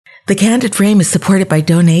The Candid Frame is supported by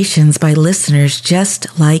donations by listeners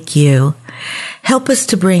just like you. Help us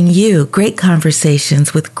to bring you great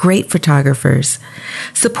conversations with great photographers.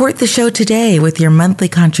 Support the show today with your monthly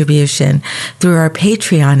contribution through our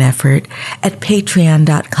Patreon effort at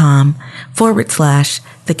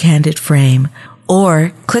patreon.com/The Candid Frame,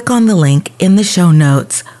 or click on the link in the show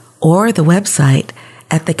notes or the website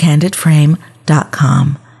at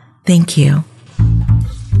thecandidframe.com. Thank you.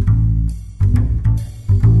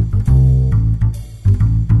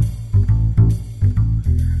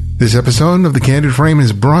 This episode of The Candid Frame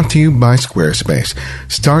is brought to you by Squarespace.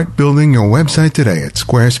 Start building your website today at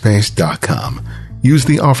squarespace.com. Use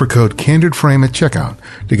the offer code CandidFrame at checkout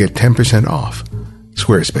to get 10% off.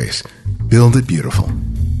 Squarespace. Build it beautiful.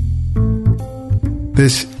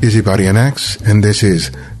 This is Ibarian X, and this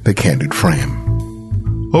is The Candid Frame.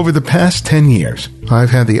 Over the past 10 years,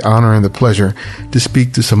 I've had the honor and the pleasure to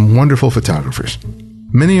speak to some wonderful photographers,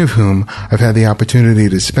 many of whom I've had the opportunity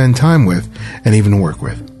to spend time with and even work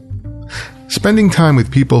with. Spending time with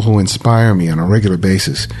people who inspire me on a regular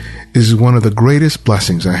basis is one of the greatest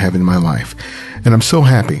blessings I have in my life, and I'm so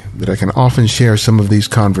happy that I can often share some of these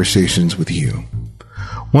conversations with you.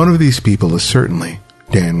 One of these people is certainly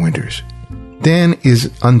Dan Winters. Dan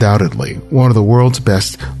is undoubtedly one of the world's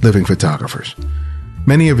best living photographers.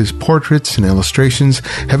 Many of his portraits and illustrations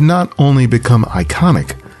have not only become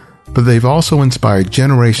iconic, but they've also inspired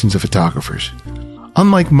generations of photographers.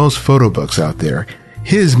 Unlike most photo books out there,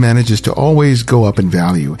 his manages to always go up in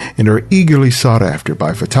value and are eagerly sought after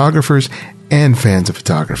by photographers and fans of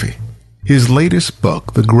photography. His latest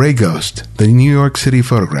book, The Gray Ghost, The New York City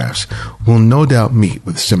Photographs, will no doubt meet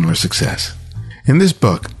with similar success. In this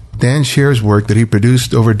book, Dan shares work that he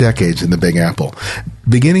produced over decades in the Big Apple,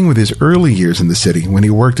 beginning with his early years in the city when he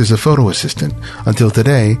worked as a photo assistant, until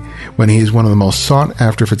today when he is one of the most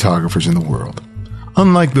sought-after photographers in the world.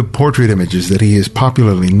 Unlike the portrait images that he is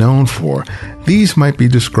popularly known for, these might be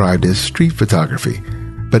described as street photography.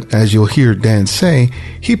 But as you'll hear Dan say,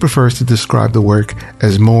 he prefers to describe the work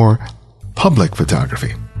as more public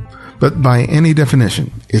photography. But by any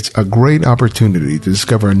definition, it's a great opportunity to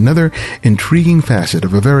discover another intriguing facet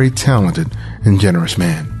of a very talented and generous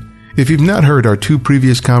man. If you've not heard our two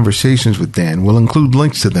previous conversations with Dan, we'll include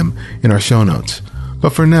links to them in our show notes.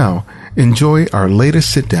 But for now, enjoy our latest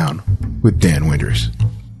sit-down with Dan Winters.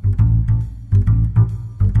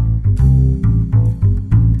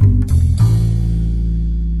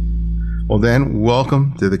 Well, Dan,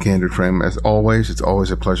 welcome to The Candid Frame. As always, it's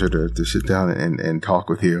always a pleasure to sit down and talk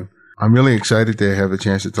with you. I'm really excited to have a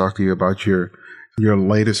chance to talk to you about your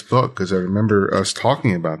latest book, because I remember us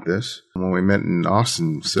talking about this when we met in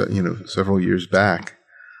Austin, several years back.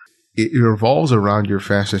 It revolves around your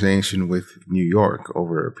fascination with New York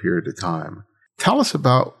over a period of time. Tell us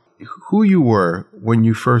about who you were when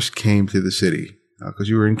you first came to the city, because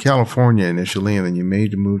you were in California initially, and then you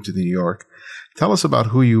made the move to New York. Tell us about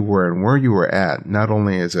who you were and where you were at, not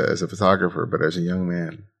only as a photographer, but as a young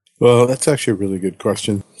man. Well, that's actually a really good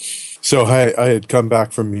question. So I had come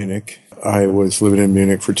back from Munich. I was living in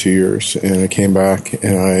Munich for 2 years, and I came back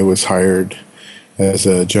and I was hired as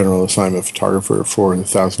a general assignment photographer for the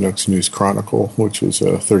Thousand Oaks News Chronicle, which was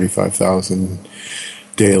a 35,000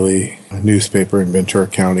 daily newspaper in Ventura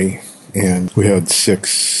County. And we had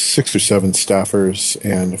six or seven staffers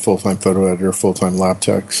and a full-time photo editor, full-time lab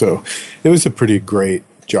tech. So it was a pretty great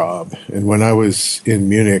job. And when I was in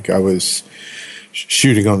Munich, I was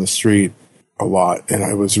shooting on the street a lot, and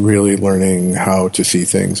I was really learning how to see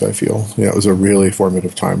things, I feel. It was a really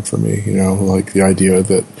formative time for me, like the idea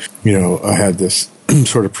that, I had this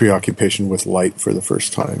sort of preoccupation with light for the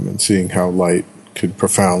first time, and seeing how light could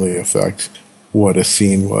profoundly affect what a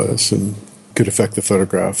scene was and could affect the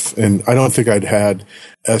photograph. And I don't think I'd had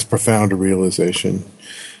as profound a realization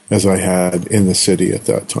as I had in the city at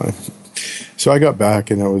that time. So I got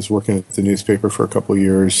back and I was working at the newspaper for a couple of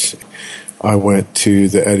years. I went to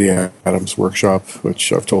the Eddie Adams workshop,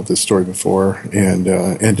 which I've told this story before, and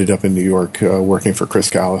ended up in New York working for Chris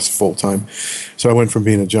Callis full-time. So I went from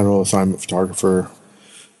being a general assignment photographer,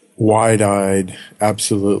 wide-eyed,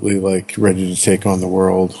 absolutely ready to take on the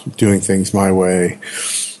world, doing things my way,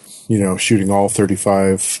 shooting all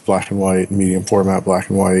 35 black and white, medium format black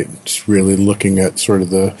and white, just really looking at sort of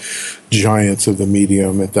the giants of the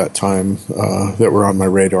medium at that time that were on my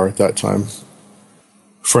radar at that time.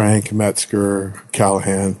 Frank, Metzger,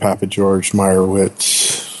 Callahan, Papa George,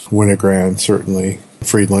 Meyerowitz, Winogrand, certainly,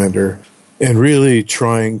 Friedlander, and really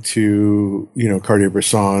trying to,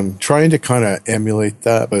 Cartier-Bresson, trying to kind of emulate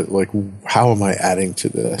that, but how am I adding to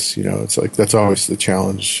this? It's that's always the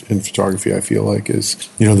challenge in photography, I feel is,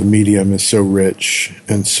 the medium is so rich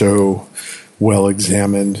and so well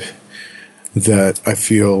examined that I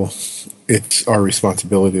feel it's our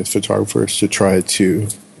responsibility as photographers to try to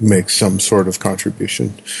make some sort of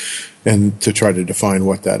contribution and to try to define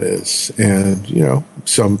what that is. And,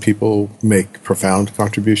 some people make profound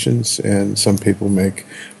contributions and some people make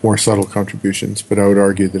more subtle contributions. But I would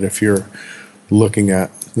argue that if you're looking at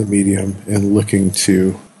the medium and looking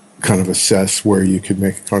to kind of assess where you could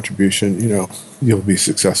make a contribution, you'll be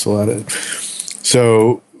successful at it.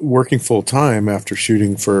 So working full time after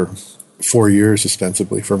shooting for 4 years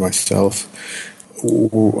ostensibly for myself,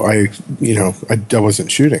 I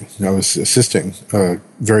wasn't shooting. I was assisting a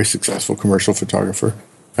very successful commercial photographer.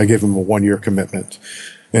 I gave him a 1-year commitment.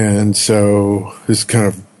 And so it was kind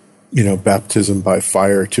of, baptism by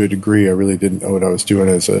fire to a degree. I really didn't know what I was doing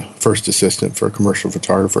as a first assistant for a commercial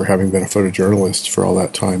photographer, having been a photojournalist for all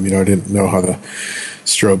that time. I didn't know how the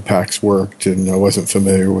strobe packs worked, and I wasn't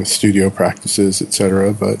familiar with studio practices, et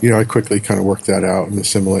cetera. But, I quickly kind of worked that out and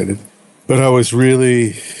assimilated. But I was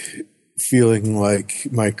really feeling like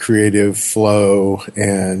my creative flow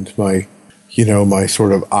and my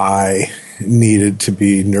sort of eye needed to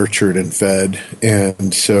be nurtured and fed.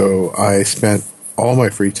 And so I spent all my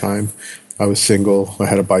free time. I was single. I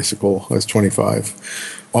had a bicycle. I was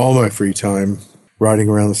 25. All my free time riding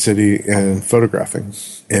around the city and photographing.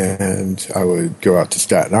 And I would go out to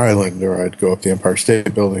Staten Island, or I'd go up the Empire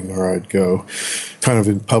State Building, or I'd go kind of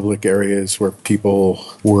in public areas where people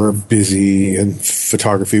were busy and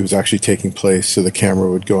photography was actually taking place, so the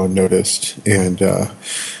camera would go unnoticed, and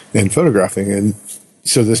photographing. And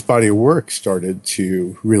so this body of work started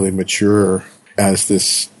to really mature as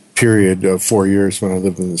this period of 4 years when I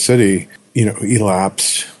lived in the city,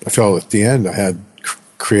 elapsed. I felt at the end I had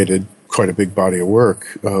created quite a big body of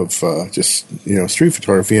work of street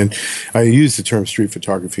photography. And I use the term street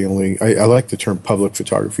photography only. I like the term public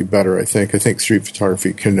photography better, I think. I think street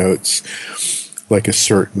photography connotes like a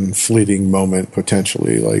certain fleeting moment,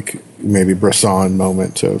 potentially, like maybe Bresson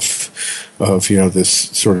moment of this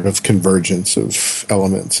sort of convergence of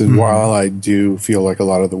elements. And while I do feel like a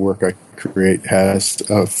lot of the work I create has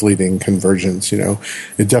a fleeting convergence,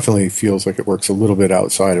 it definitely feels like it works a little bit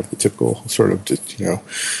outside of the typical sort of just,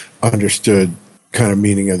 understood kind of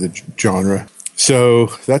meaning of the genre. So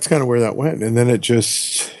that's kind of where that went. And then it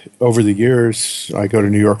just, over the years, I go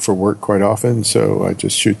to New York for work quite often. So I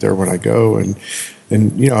just shoot there when I go. And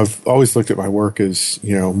I've always looked at my work as,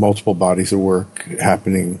 multiple bodies of work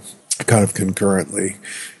happening kind of concurrently.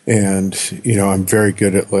 And, I'm very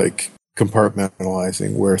good at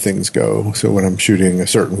compartmentalizing where things go. So when I'm shooting a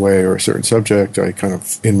certain way or a certain subject, I kind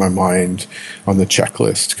of, in my mind, on the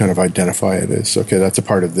checklist, kind of identify it as, okay, that's a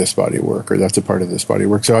part of this body of work, or that's a part of this body of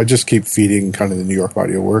work. So I just keep feeding kind of the New York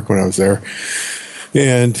body of work when I was there.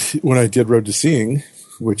 And when I did Road to Seeing,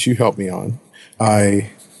 which you helped me on,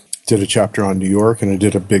 I did a chapter on New York, and I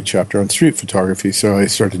did a big chapter on street photography. So I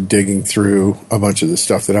started digging through a bunch of the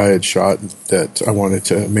stuff that I had shot that I wanted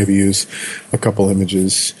to maybe use a couple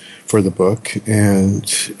images for the book. And,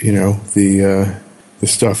 the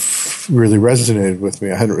stuff really resonated with me.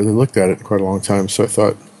 I hadn't really looked at it in quite a long time. So I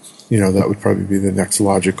thought, that would probably be the next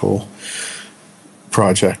logical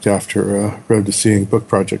project after Road to Seeing, book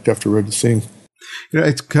project after Road to Seeing.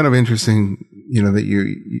 It's kind of interesting, that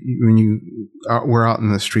when you were out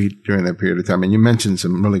in the street during that period of time, and you mentioned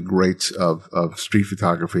some really greats of street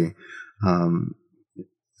photography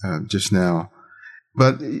just now,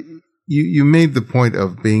 but you made the point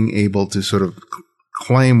of being able to sort of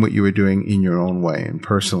claim what you were doing in your own way and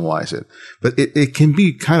personalize it. But it can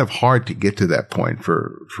be kind of hard to get to that point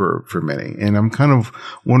for many. And I'm kind of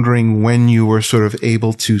wondering when you were sort of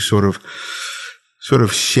able to sort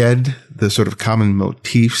of shed the sort of common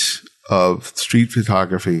motifs of street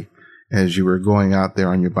photography as you were going out there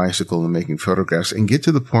on your bicycle and making photographs, and get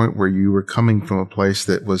to the point where you were coming from a place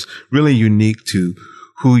that was really unique to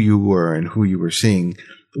who you were and who you were seeing.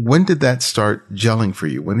 When did that start gelling for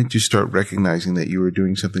you? When did you start recognizing that you were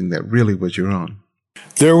doing something that really was your own?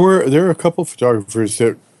 There were a couple of photographers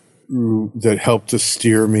that helped to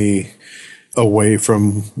steer me away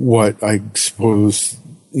from what I suppose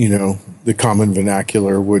the common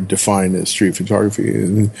vernacular would define as street photography.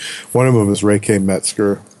 And one of them was Ray K.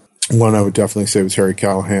 Metzger. One I would definitely say was Harry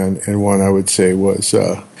Callahan, and one I would say was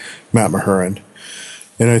Matt Mahurin.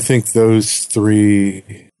 And I think those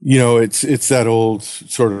three, it's that old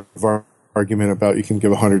sort of argument about you can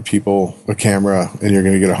give 100 people a camera and you're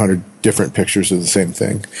going to get 100 different pictures of the same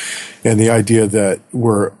thing. And the idea that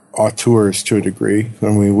we're auteurs to a degree. I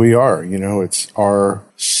mean, we are, it's our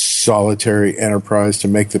solitary enterprise to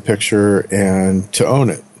make the picture and to own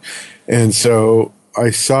it. And so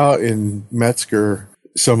I saw in Metzger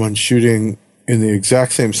someone shooting in the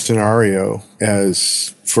exact same scenario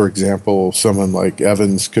as, for example, someone like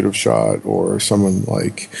Evans could have shot, or someone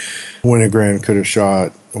like Winogrand could have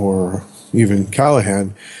shot, or even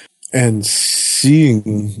Callahan, and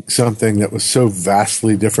seeing something that was so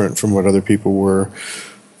vastly different from what other people were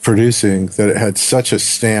producing, that it had such a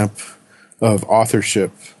stamp of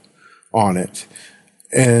authorship on it.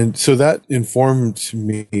 And so that informed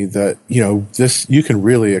me that, this, you can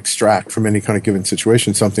really extract from any kind of given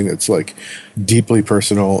situation something that's like deeply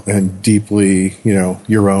personal and deeply,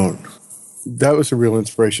 your own. That was a real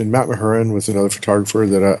inspiration. Matt Mahurin was another photographer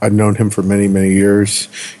that I'd known him for many, many years.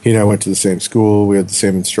 He and I went to the same school. We had the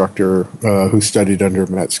same instructor who studied under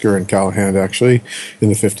Metzger and Callahan, actually, in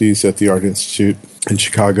the 50s at the Art Institute in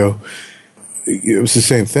Chicago. It was the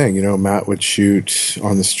same thing. Matt would shoot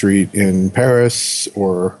on the street in Paris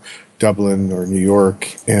or Dublin or New York,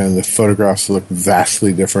 and the photographs looked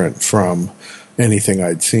vastly different from anything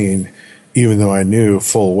I'd seen, even though I knew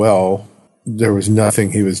full well there was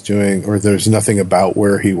nothing he was doing, or there's nothing about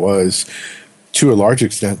where he was to a large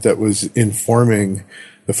extent that was informing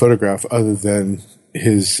the photograph other than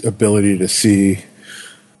his ability to see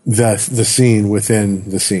the scene within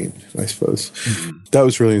the scene, I suppose. Mm-hmm. That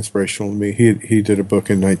was really inspirational to me. He did a book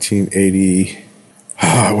in 1980,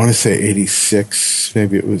 I want to say 86,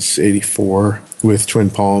 maybe it was 84, with Twin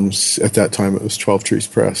Palms. At that time, it was 12 Trees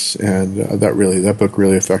Press, and that book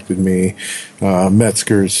really affected me.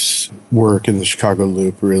 Metzger's work in the Chicago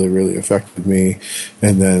Loop really, really affected me,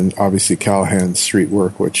 and then obviously Callahan's street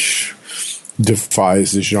work, which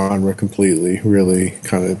defies the genre completely, really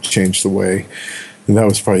kind of changed the way. And that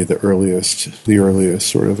was probably the earliest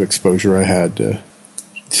sort of exposure I had to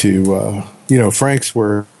Frank's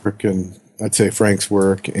work, and I'd say Frank's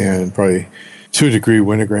work, and probably to a degree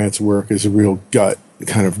Winogrand's work is a real gut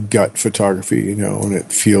photography, and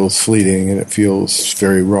it feels fleeting and it feels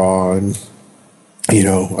very raw. And,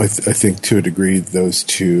 I think to a degree those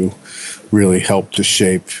two really help to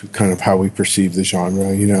shape kind of how we perceive the genre,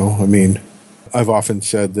 I mean, I've often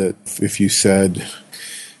said that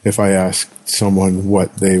if I asked someone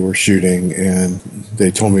what they were shooting and they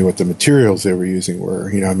told me what the materials they were using were,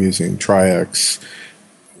 I'm using Tri-X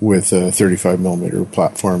with a 35 millimeter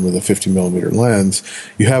platform with a 50 millimeter lens,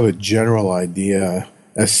 you have a general idea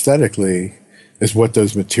aesthetically as what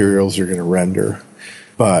those materials are going to render.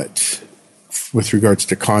 But with regards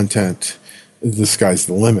to content, the sky's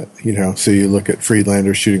the limit, So you look at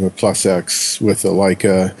Friedlander shooting with Plus X with a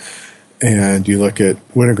Leica, and you look at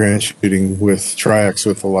Winogrand shooting with Tri-X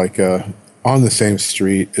with a Leica on the same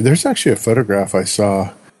street. There's actually a photograph I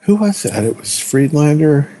saw. Who was that? It was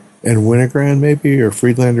Friedlander and Winogrand, maybe, or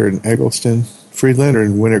Friedlander and Eggleston. Friedlander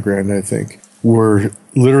and Winogrand, I think, were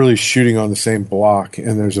literally shooting on the same block,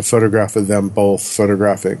 and there's a photograph of them both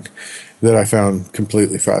photographing that I found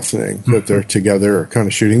completely fascinating, mm-hmm. that they're together kind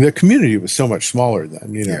of shooting. The community was so much smaller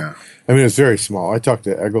then, Yeah. I mean, it was very small. I talked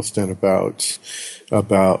to Eggleston about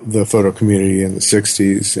the photo community in the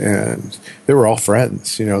 60s, and they were all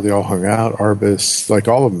friends. They all hung out. Arbus, like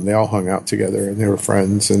all of them, they all hung out together, and they were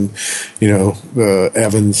friends. And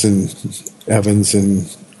Evans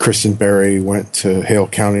and Kristen Berry went to Hale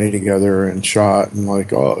County together and shot, and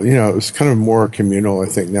it was kind of more communal. I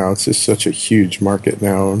think now it's just such a huge market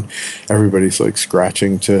now, and everybody's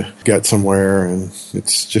scratching to get somewhere, and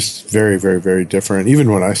it's just very, very, very different.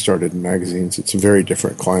 Even when I started in magazines, it's a very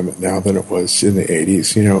different climate now than it was in the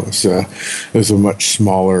 80s. It was a much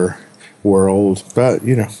smaller world, but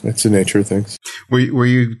it's the nature of things. Were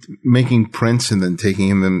you making prints and then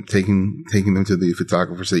taking them to the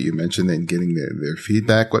photographers that you mentioned and getting their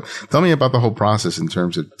feedback? Tell me about the whole process in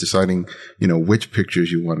terms of deciding which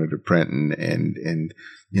pictures you wanted to print and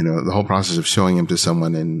the whole process of showing them to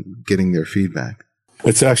someone and getting their feedback.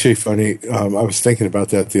 It's actually funny. I was thinking about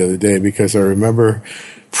that the other day because I remember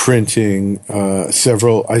printing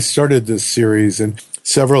several. I started this series, and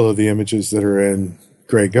several of the images that are in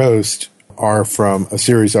Gray Ghost are from a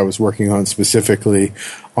series I was working on specifically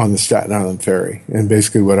on the Staten Island Ferry. And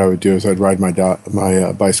basically what I would do is I'd ride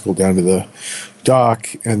my bicycle down to the dock,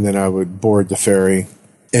 and then I would board the ferry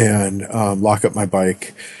and lock up my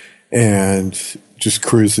bike and just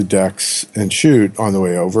cruise the decks and shoot on the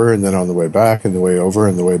way over, and then on the way back, and the way over,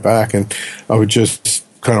 and the way back. And I would just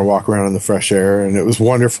kind of walk around in the fresh air, and it was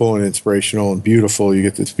wonderful and inspirational and beautiful. You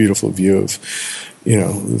get this beautiful view of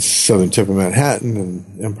the southern tip of Manhattan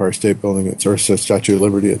and Empire State Building, Statue of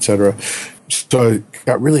Liberty, etc. So I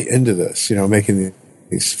got really into this, making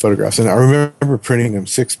these photographs. And I remember printing them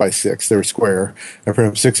 6x6. They were square. I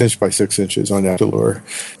printed them 6 inch by 6 inches on Daptolure.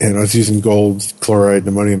 And I was using gold chloride and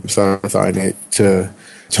ammonium cyanide to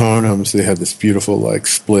tonums. They had this beautiful, like,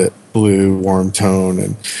 split blue warm tone,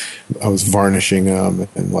 and I was varnishing them,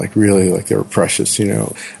 and like really, like, they were precious.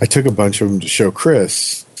 I took a bunch of them to show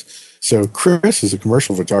Chris. So Chris is a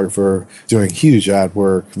commercial photographer doing huge ad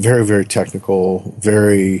work, very, very technical,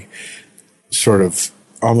 very sort of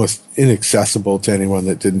almost inaccessible to anyone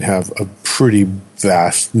that didn't have a pretty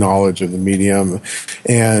vast knowledge of the medium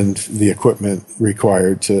and the equipment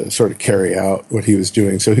required to sort of carry out what he was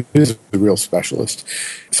doing. So he was a real specialist.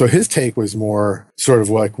 So his take was more sort of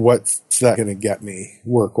like, what's that going to get me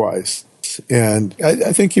work-wise? And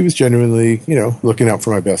I think he was genuinely, looking out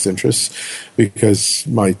for my best interests, because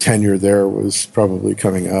my tenure there was probably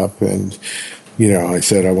coming up, and I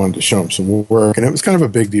said I wanted to show him some work, and it was kind of a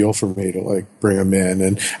big deal for me to like bring him in.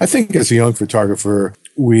 And I think as a young photographer,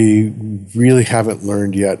 we really haven't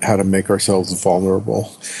learned yet how to make ourselves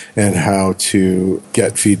vulnerable and how to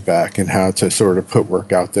get feedback and how to sort of put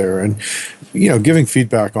work out there. And, giving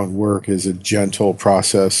feedback on work is a gentle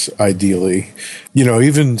process, ideally.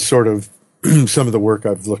 Even sort of some of the work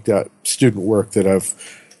I've looked at, student work that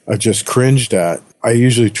I've just cringed at, I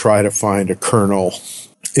usually try to find a kernel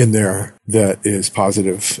in there that is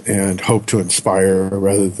positive and hope to inspire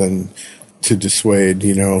rather than to dissuade.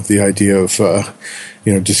 The idea of,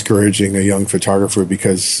 discouraging a young photographer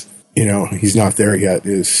because, he's not there yet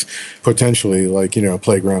is potentially like,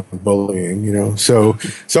 playground bullying, So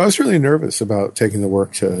I was really nervous about taking the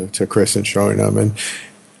work to Chris and showing him.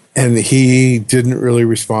 And he didn't really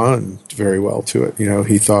respond very well to it.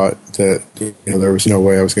 He thought that, there was no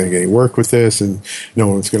way I was going to get any work with this, and no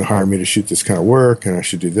one was going to hire me to shoot this kind of work, and I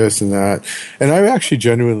should do this and that. And I actually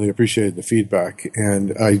genuinely appreciated the feedback,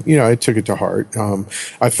 and I took it to heart.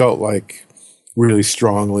 I felt like really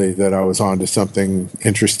strongly that I was onto something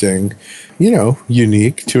interesting,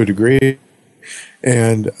 unique to a degree,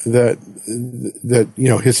 and that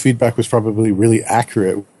his feedback was probably really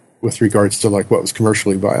accurate with regards to like what was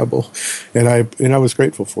commercially viable. And I was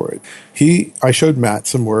grateful for it. I showed Matt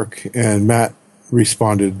some work, and Matt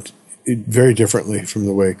responded very differently from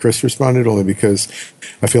the way Chris responded, only because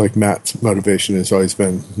I feel like Matt's motivation has always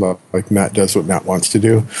been like Matt does what Matt wants to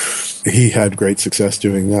do. He had great success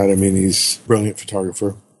doing that. I mean, he's a brilliant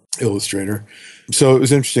photographer, illustrator. So it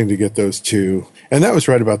was interesting to get those two. And that was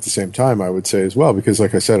right about the same time, I would say, as well, because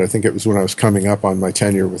like I said, I think it was when I was coming up on my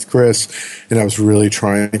tenure with Chris, and I was really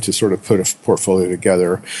trying to sort of put a portfolio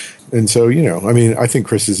together. And so, I think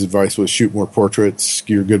Chris's advice was shoot more portraits.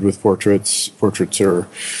 You're good with portraits. Portraits are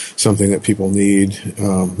something that people need.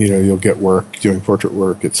 You'll get work doing portrait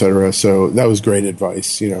work, et cetera. So that was great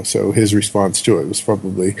advice, So his response to it was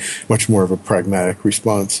probably much more of a pragmatic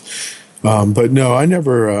response. But no, I've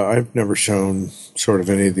never shown sort of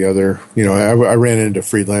any of the other, I ran into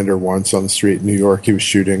Friedlander once on the street in New York. He was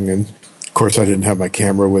shooting, and of course I didn't have my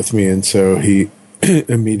camera with me. And so he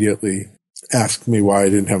immediately asked me why I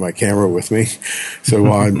didn't have my camera with me. So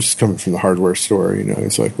while I'm just coming from the hardware store,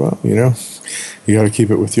 it's like, well, you got to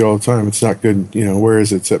keep it with you all the time. It's not good. Where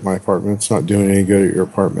is it? It's at my apartment. It's not doing any good at your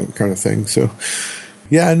apartment kind of thing. So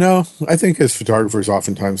yeah, no, I think as photographers,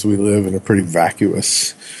 oftentimes we live in a pretty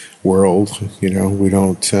vacuous world. We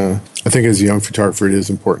don't, I think as a young photographer, it is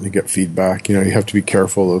important to get feedback. You have to be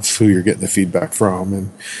careful of who you're getting the feedback from.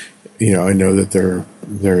 And, I know that there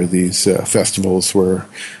are these festivals where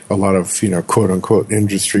a lot of, quote unquote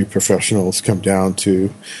industry professionals come down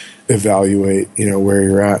to evaluate, where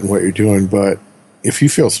you're at and what you're doing. But if you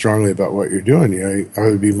feel strongly about what you're doing, I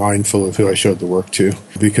would be mindful of who I showed the work to,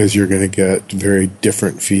 because you're going to get very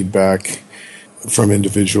different feedback from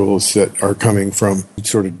individuals that are coming from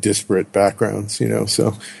sort of disparate backgrounds,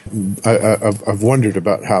 So I've wondered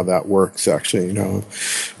about how that works, actually,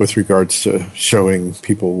 with regards to showing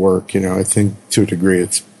people work. I think to a degree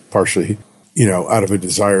it's partially, out of a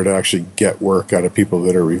desire to actually get work out of people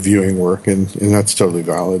that are reviewing work, and that's totally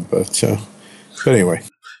valid. But anyway.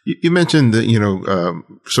 You mentioned that,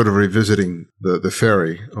 sort of revisiting the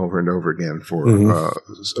ferry over and over again for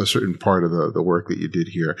a certain part of the work that you did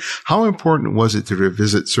here. How important was it to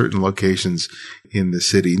revisit certain locations in the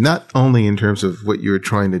city, not only in terms of what you were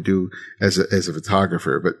trying to do as a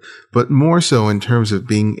photographer, but more so in terms of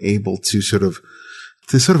being able to sort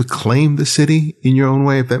of claim the city in your own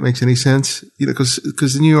way, if that makes any sense?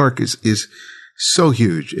 Because New York is so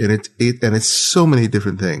huge, and it's so many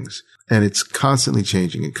different things. And it's constantly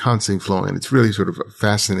changing and constantly flowing. It's really sort of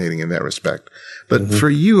fascinating in that respect. But for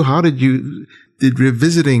you, how did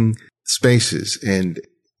revisiting spaces and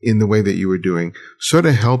in the way that you were doing sort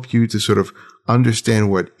of help you to sort of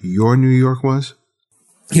understand what your New York was?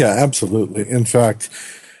 Yeah, absolutely. In fact,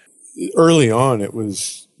 early on, it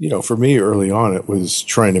was, for me, early on, it was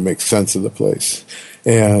trying to make sense of the place.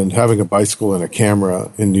 And having a bicycle and a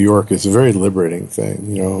camera in New York is a very liberating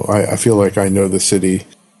thing. I feel like I know the city,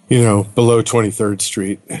 below 23rd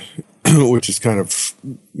Street, which is kind of,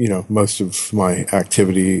 most of my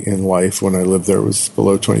activity in life when I lived there was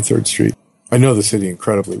below 23rd Street. I know the city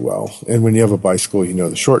incredibly well. And when you have a bicycle, you know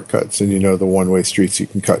the shortcuts and you know the one-way streets you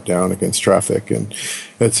can cut down against traffic and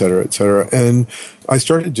et cetera, et cetera. And I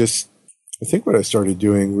think what I started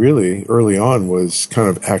doing really early on was kind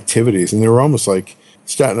of activities. And they were almost like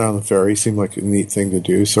Staten Island Ferry seemed like a neat thing to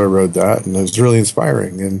do. So I rode that and it was really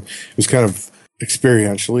inspiring. And it was kind of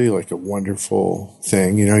experientially like a wonderful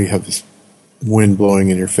thing. You have this wind blowing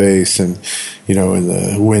in your face and, in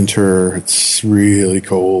the winter, it's really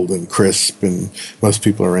cold and crisp and most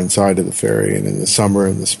people are inside of the ferry. And in the summer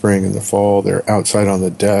and the spring and the fall, they're outside on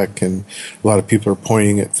the deck and a lot of people are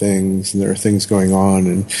pointing at things and there are things going on.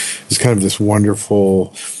 And it's kind of this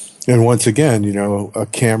wonderful, and once again, a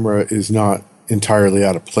camera is not entirely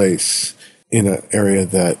out of place in an area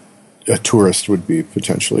that a tourist would be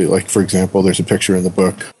potentially. Like, for example, there's a picture in the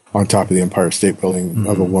book on top of the Empire State Building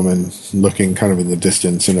of a woman looking kind of in the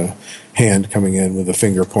distance and a hand coming in with a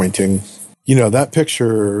finger pointing. That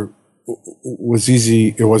picture was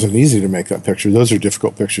easy. It wasn't easy to make that picture. Those are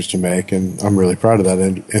difficult pictures to make, and I'm really proud of that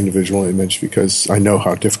individual image because I know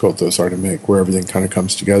how difficult those are to make, where everything kind of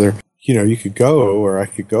comes together. You could go, or I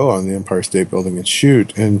could go on the Empire State Building and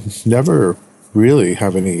shoot and never really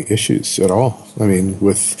have any issues at all. I mean,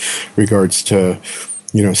 with regards to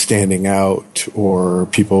standing out or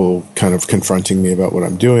people kind of confronting me about what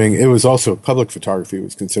I'm doing. It was also, public photography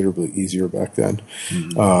was considerably easier back then.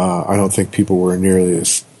 I don't think people were nearly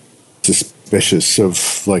as suspicious of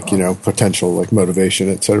potential motivation,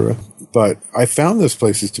 etc. But I found those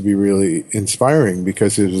places to be really inspiring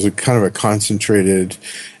because it was a kind of a concentrated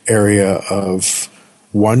area of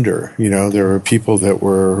wonder. There were people that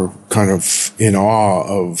were kind of in awe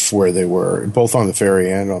of where they were, both on the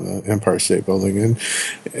ferry and on the Empire State Building. And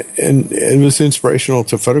it was inspirational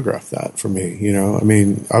to photograph that for me. I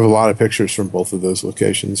mean, I have a lot of pictures from both of those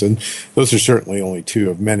locations, and those are certainly only two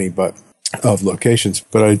of many, of locations.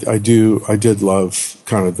 But I did love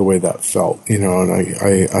kind of the way that felt, and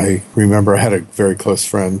I remember I had a very close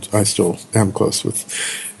friend, I still am close with,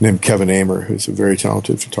 named Kevin Amer, who's a very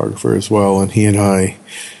talented photographer as well. And he and I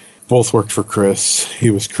both worked for Chris. He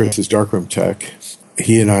was Chris's darkroom tech.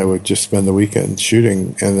 He and I would just spend the weekend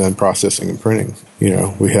shooting and then processing and printing.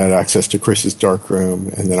 We had access to Chris's darkroom,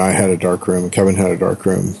 and then I had a darkroom, and Kevin had a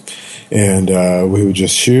darkroom. And we would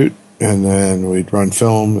just shoot, and then we'd run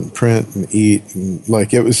film and print and eat. And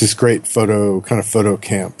it was this great photo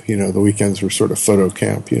camp. The weekends were sort of photo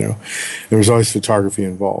camp, There was always photography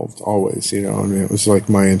involved, always, I mean, it was like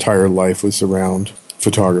my entire life was around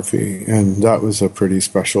photography. And that was a pretty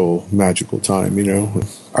special, magical time,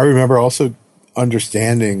 I remember also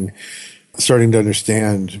starting to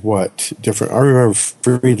understand I remember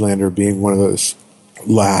Friedlander being one of those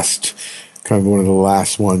one of the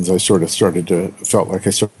last ones I felt like I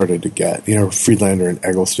started to get, Friedlander and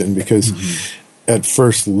Eggleston, because at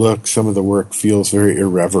first look, some of the work feels very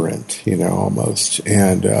irreverent, almost,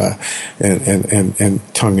 and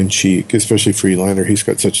tongue in cheek, especially Friedlander. He's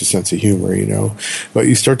got such a sense of humor, but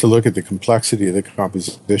you start to look at the complexity of the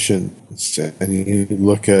composition and you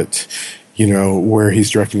look at, where he's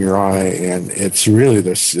directing your eye, and it's really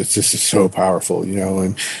this is so powerful,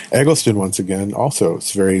 and Eggleston, once again, also,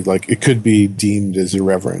 it's very, it could be deemed as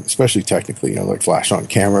irreverent, especially technically, flash on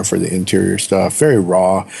camera for the interior stuff, very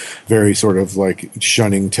raw, very sort of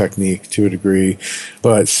shunning technique to a degree,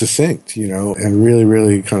 but succinct, and really,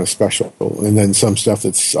 really kind of special. And then some stuff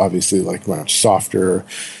that's obviously much softer,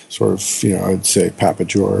 sort of, I would say Papa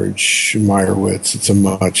George, Meyerowitz, it's a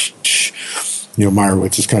much,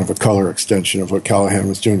 Meyerowitz is kind of a color extension of what Callahan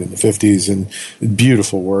was doing in the 50s, and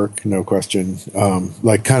beautiful work, no question.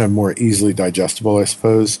 Kind of more easily digestible, I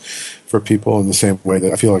suppose, for people, in the same way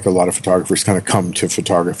that I feel like a lot of photographers kind of come to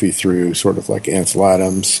photography through sort of Ansel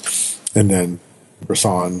Adams and then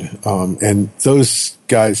Bresson. And those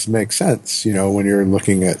guys make sense, when you're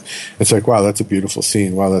looking at, it's wow, that's a beautiful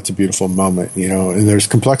scene. Wow, that's a beautiful moment, and there's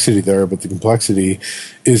complexity there, but the complexity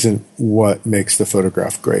isn't what makes the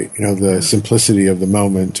photograph great. The simplicity of the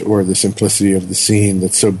moment or the simplicity of the scene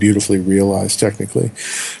that's so beautifully realized technically.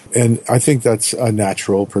 And I think that's a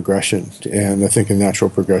natural progression. And I think a natural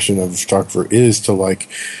progression of a photographer is to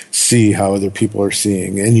see how other people are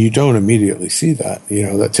seeing. And you don't immediately see that,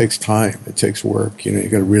 that takes time. It takes work. You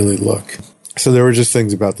got to really look. So there were just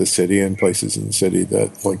things about the city and places in the city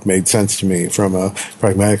that made sense to me from a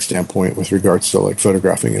pragmatic standpoint with regards to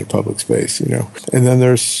photographing in a public space, And then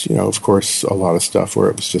there's, of course, a lot of stuff where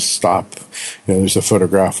it was just stop. There's a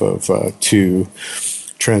photograph of two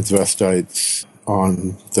transvestites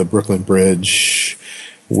on the Brooklyn Bridge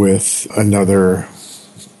with another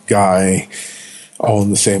guy all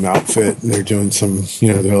in the same outfit. And they're doing some,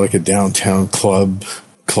 they're like a downtown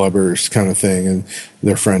clubbers kind of thing. And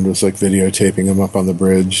their friend was like videotaping them up on the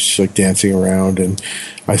bridge, like dancing around. And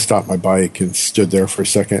I stopped my bike and stood there for a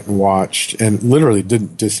second and watched, and literally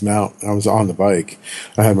didn't dismount. I was on the bike.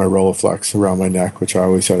 I had my Rolleiflex around my neck, which I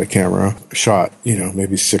always had a camera, shot,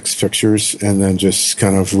 maybe 6 pictures, and then just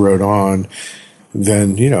kind of rode on.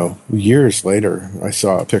 Then, years later, I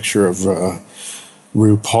saw a picture of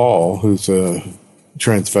RuPaul, who's a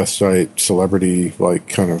transvestite celebrity, like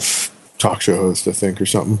kind of talk show host, I think, or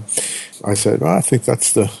something. I said, well, I think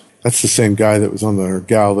that's the same guy that was or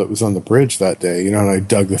gal that was on the bridge that day, and I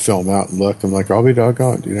dug the film out and looked. I'm like, I'll be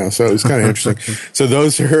doggone, so it was kind of interesting. So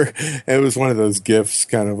it was one of those gifts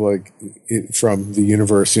kind of like from the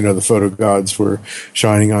universe, the photo gods were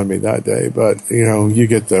shining on me that day. But, you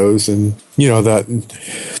get those, and,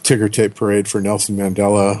 that ticker tape parade for Nelson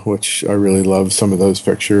Mandela, which I really love some of those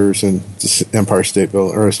pictures, and Empire State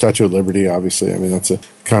Building, or Statue of Liberty, obviously. I mean, that's a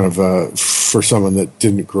kind of, for someone that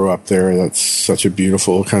didn't grow up there, that's such a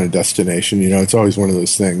beautiful kind of destination. It's always one of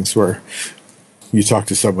those things where you talk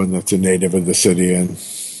to someone that's a native of the city and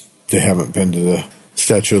they haven't been to the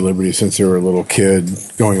Statue of Liberty since they were a little kid,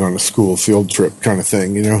 going on a school field trip kind of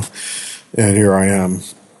thing, and here I am,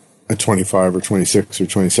 a 25 or 26 or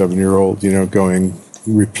 27-year-old, going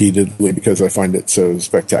repeatedly because I find it so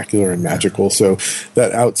spectacular and magical. So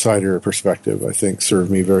that outsider perspective, I think, served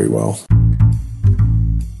me very well.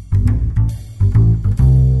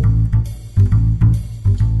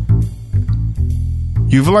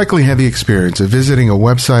 You've likely had the experience of visiting a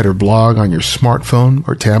website or blog on your smartphone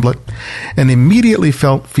or tablet and immediately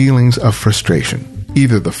felt feelings of frustration.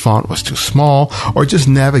 Either the font was too small or just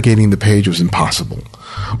navigating the page was impossible.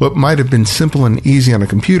 What might have been simple and easy on a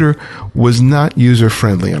computer was not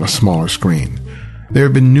user-friendly on a smaller screen. There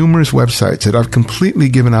have been numerous websites that I've completely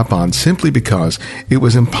given up on simply because it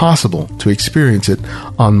was impossible to experience it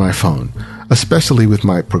on my phone, especially with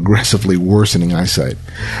my progressively worsening eyesight.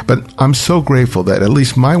 But I'm so grateful that at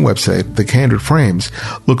least my website, The Candid Frames,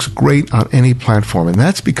 looks great on any platform, and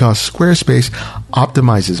that's because Squarespace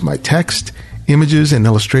optimizes my text, images, and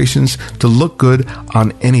illustrations to look good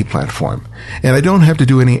on any platform. And I don't have to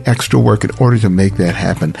do any extra work in order to make that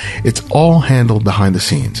happen. It's all handled behind the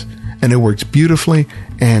scenes, and it works beautifully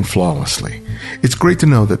and flawlessly. It's great to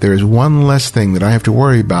know that there is one less thing that I have to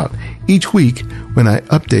worry about each week when I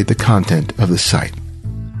update the content of the site.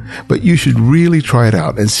 But you should really try it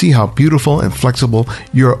out and see how beautiful and flexible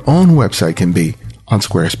your own website can be on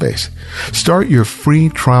Squarespace. Start your free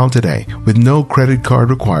trial today with no credit card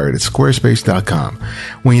required at squarespace.com.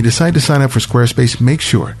 When you decide to sign up for Squarespace, make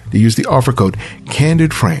sure to use the offer code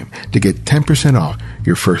CANDIDFRAME to get 10% off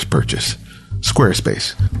your first purchase.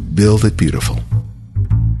 Squarespace. Build it beautiful.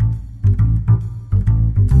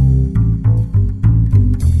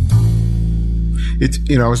 It's,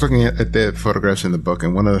 I was looking at the photographs in the book,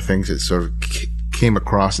 and one of the things that sort of came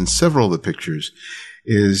across in several of the pictures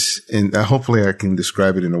is, and hopefully I can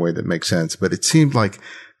describe it in a way that makes sense, but it seemed like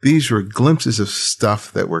these were glimpses of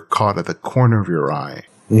stuff that were caught at the corner of your eye.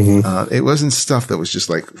 Mm-hmm. It wasn't stuff that was just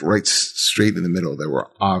like right straight in the middle that were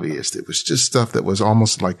obvious. It was just stuff that was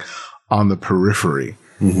almost like on the periphery.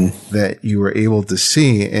 Mm-hmm. That you were able to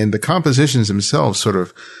see, and the compositions themselves sort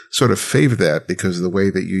of favor that because of the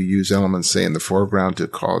way that you use elements, say, in the foreground to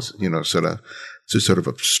cause, sort of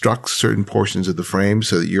obstruct certain portions of the frame,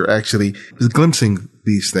 so that you're actually glimpsing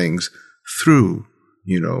these things through,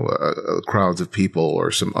 crowds of people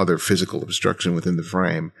or some other physical obstruction within the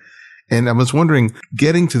frame. And I was wondering,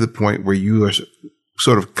 getting to the point where you are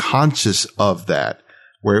sort of conscious of that,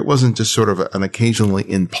 where it wasn't just sort of an occasionally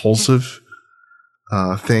impulsive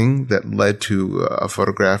thing that led to a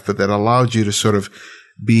photograph, but that allowed you to sort of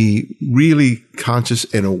be really conscious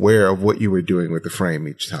and aware of what you were doing with the frame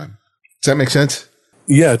each time. Does that make sense?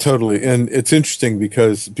 Yeah, totally. And it's interesting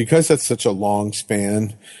because that's such a long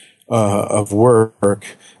span of work.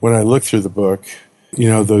 When I look through the book,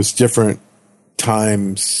 those different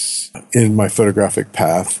times in my photographic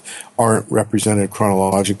path aren't represented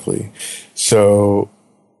chronologically. So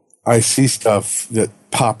I see stuff that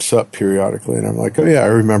pops up periodically, and I'm like, oh yeah, I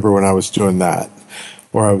remember when I was doing that,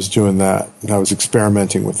 or I was doing that, and I was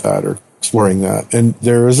experimenting with that or exploring that. And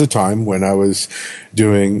there was a time when I was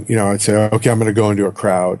doing, I'd say, okay, I'm going to go into a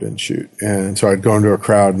crowd and shoot. And so I'd go into a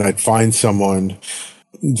crowd and I'd find someone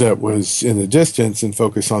that was in the distance and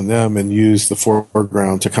focus on them and use the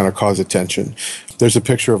foreground to kind of cause attention. There's a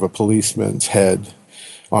picture of a policeman's head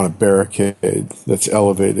on a barricade that's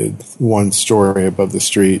elevated one story above the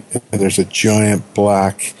street, and there's a giant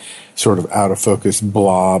black sort of out of focus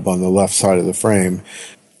blob on the left side of the frame.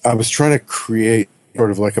 I was trying to create sort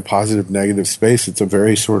of like a positive negative space. It's a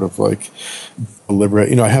very sort of like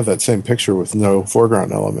deliberate, I have that same picture with no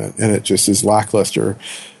foreground element, and it just is lackluster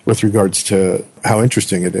with regards to how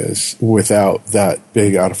interesting it is without that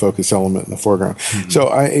big out of focus element in the foreground. Mm-hmm.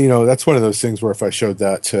 So that's one of those things where if I showed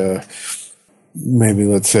that to maybe,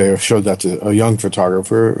 let's say, I showed that to a young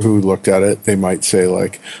photographer who looked at it, they might say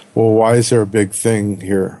like, well, why is there a big thing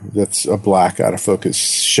here that's a black out of focus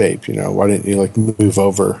shape? Why didn't you like move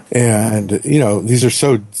over? And,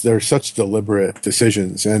 they're such deliberate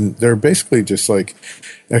decisions, and they're basically just like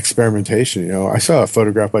experimentation. I saw a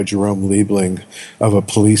photograph by Jerome Liebling of a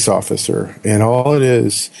police officer, and all it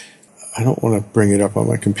is, I don't want to bring it up on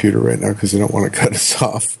my computer right now because I don't want to cut us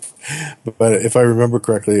off. But if I remember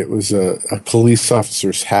correctly, it was a police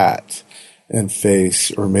officer's hat and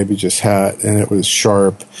face, or maybe just hat, and it was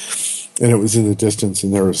sharp, and it was in the distance,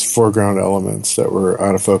 and there was foreground elements that were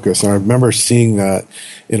out of focus. And I remember seeing that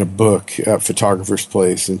in a book at Photographer's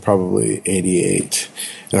Place in probably 88.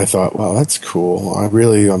 And I thought, wow, that's cool.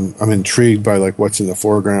 I'm intrigued by like what's in the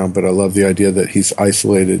foreground, but I love the idea that he's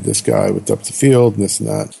isolated this guy with depth of field and this and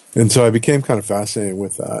that. And so I became kind of fascinated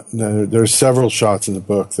with that. Now, there's several shots in the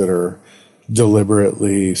book that are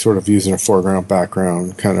deliberately sort of using a foreground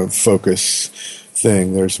background kind of focus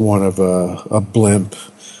thing. There's one of a blimp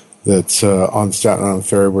that's on Staten Island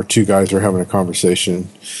Ferry where two guys are having a conversation,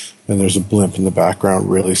 and there's a blimp in the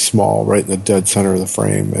background, really small, right in the dead center of the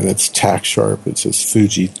frame, and it's tack sharp. It says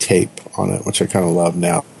Fuji tape on it, which I kind of love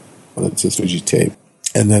now. It says Fuji tape.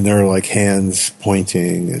 And then there are like hands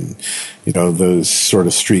pointing and, those sort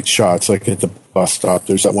of street shots, like at the bus stop.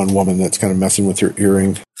 There's that one woman that's kind of messing with her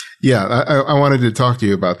earring. Yeah, I wanted to talk to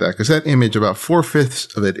you about that, because that image, about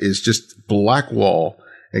 4/5 of it is just black wall,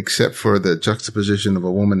 except for the juxtaposition of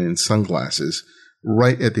a woman in sunglasses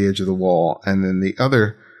right at the edge of the wall. And then the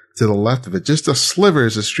other to the left of it, just a sliver,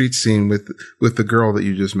 is a street scene with the girl that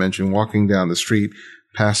you just mentioned walking down the street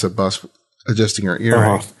past a bus, adjusting her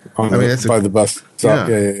earring. That's by the bus stop.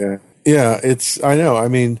 Yeah. I know. I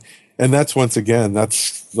mean, and that's, once again,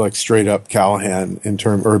 that's like straight up Callahan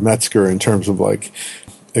or Metzger in terms of like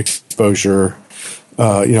exposure.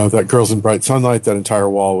 That Girls in Bright Sunlight, that entire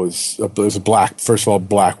wall was a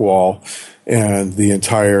black wall, and the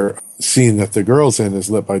entire scene that the girl's in is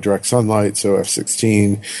lit by direct sunlight, so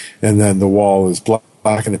f/16, and then the wall is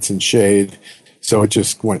black and it's in shade, so it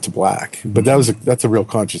just went to black. But that's a real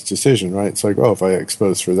conscious decision, right? It's like, oh, if I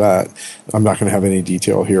expose for that, I'm not going to have any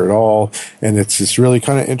detail here at all, and it's just really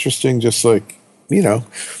kind of interesting, just like,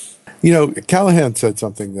 Callahan said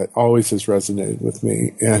something that always has resonated with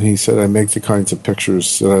me, and he said, I make the kinds of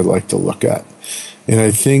pictures that I like to look at. And I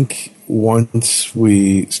think once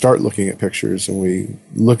we start looking at pictures and we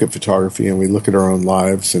look at photography and we look at our own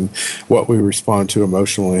lives and what we respond to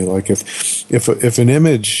emotionally, like if an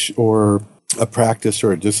image or a practice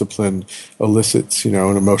or a discipline elicits, an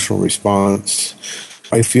emotional response,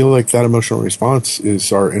 I feel like that emotional response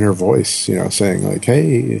is our inner voice, saying like,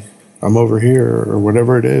 hey, I'm over here, or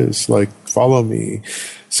whatever it is, like, follow me.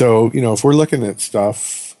 So, if we're looking at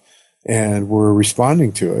stuff and we're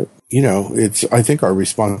responding to it, it's, I think, our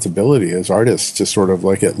responsibility as artists to sort of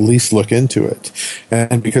like at least look into it.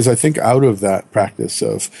 And because I think out of that practice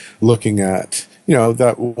of looking at,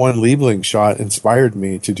 that one Liebling shot inspired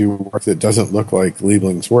me to do work that doesn't look like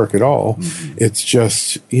Liebling's work at all. Mm-hmm. It's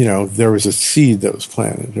just, there was a seed that was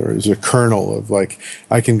planted, or there's a kernel of like,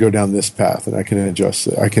 I can go down this path and I can adjust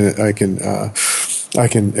it. I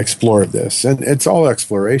can explore this, and it's all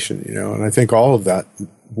exploration, and I think all of that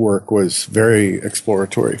work was very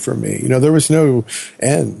exploratory for me. There was no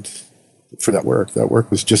end for that work. That work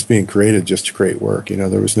was just being created just to create work.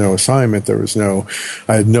 There was no assignment. I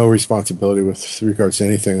had no responsibility with regards to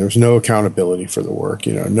anything. There was no accountability for the work.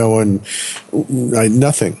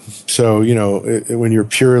 Nothing. So, when you're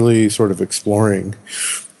purely sort of exploring,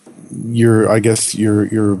 your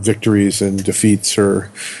victories and defeats are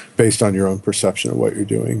based on your own perception of what you're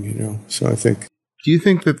doing, So I think. Do you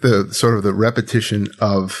think that the sort of the repetition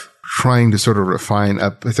of trying to sort of refine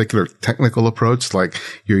a particular technical approach, like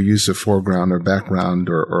your use of foreground or background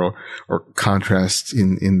or contrast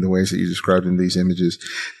in the ways that you described in these images,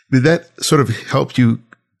 did that sort of help you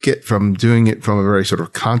get from doing it from a very sort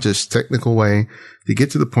of conscious technical way to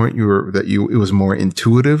get to the point it was more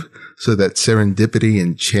intuitive, so that serendipity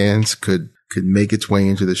and chance could make its way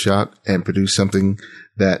into the shot and produce something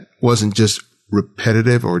that wasn't just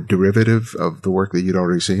repetitive or derivative of the work that you'd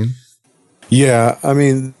already seen? Yeah, I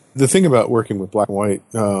mean, The thing about working with black and white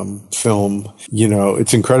film,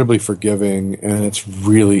 it's incredibly forgiving, and it's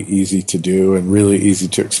really easy to do and really easy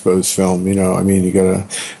to expose film. You got to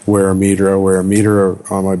wear a meter. I wear a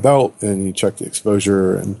meter on my belt, and you check the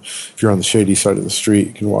exposure. And if you're on the shady side of the street,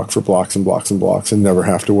 you can walk for blocks and blocks and blocks and never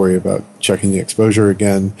have to worry about checking the exposure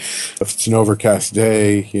again. If it's an overcast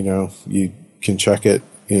day, you can check it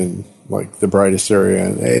in like the brightest area.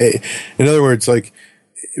 In other words, like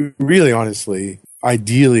really honestly,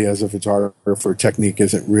 ideally, as a photographer, technique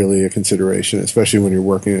isn't really a consideration, especially when you're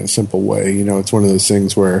working in a simple way. It's one of those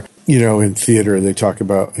things where, in theater, they talk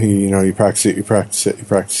about, you practice it, you practice it, you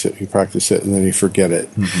practice it, you practice it, and then you forget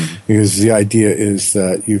it. Mm-hmm. Because the idea is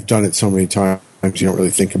that you've done it so many times, you don't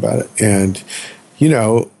really think about it. And,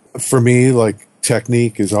 for me, like,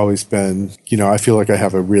 technique has always been, I feel like I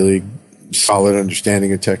have a really solid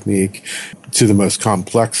understanding of technique to the most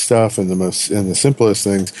complex stuff and the simplest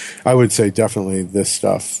things. I would say definitely this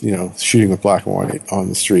stuff, shooting with black and white on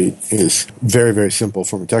the street is very, very simple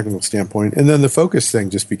from a technical standpoint. And then the focus thing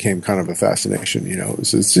just became kind of a fascination.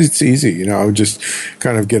 It's easy. I would just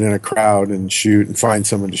kind of get in a crowd and shoot and find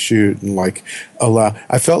someone to shoot and like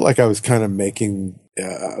I felt like I was kind of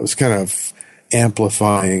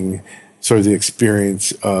amplifying sort of the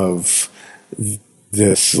experience of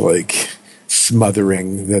this like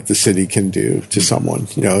smothering that the city can do to someone.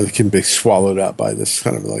 It can be swallowed up by this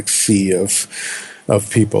kind of like sea of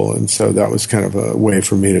people. And so that was kind of a way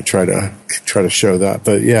for me to try to show that.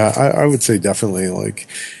 But yeah, I would say definitely like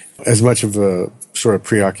as much of a sort of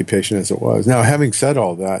preoccupation as it was. Now, having said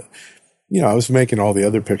all that, I was making all the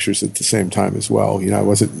other pictures at the same time as well. I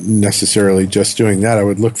wasn't necessarily just doing that. I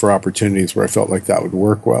would look for opportunities where I felt like that would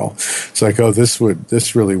work well. It's like, oh, this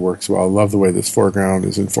really works well. I love the way this foreground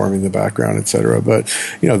is informing the background, et cetera. But,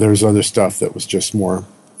 there was other stuff that was just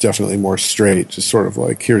definitely more straight, just sort of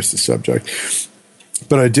like, here's the subject.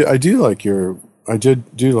 But I do like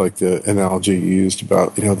the analogy you used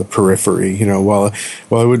about, the periphery, while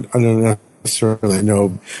I don't necessarily know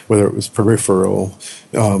whether it was peripheral.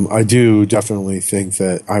 I do definitely think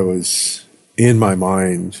that I was, in my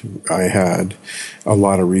mind, I had a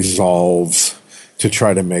lot of resolve to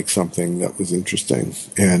try to make something that was interesting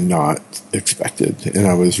and not expected. And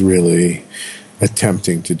I was really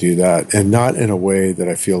attempting to do that, and not in a way that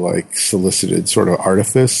I feel like solicited sort of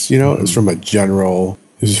artifice. It was from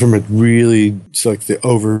it's like the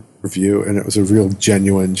overview, and it was a real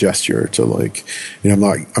genuine gesture to like, I'm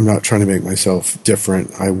not trying to make myself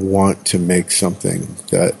different. I want to make something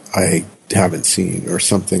that I haven't seen or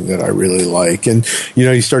something that I really like. And,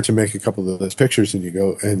 you start to make a couple of those pictures and you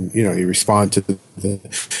go and, you respond to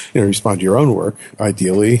respond to your own work,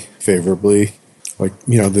 ideally, favorably. Like,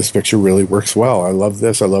 this picture really works well. I love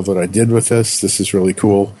this. I love what I did with this. This is really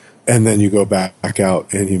cool. And then you go back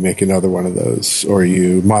out and you make another one of those, or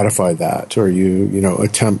you modify that, or you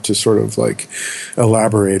attempt to sort of like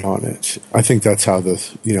elaborate on it. I think that's how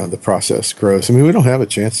the process grows. I mean, we don't have a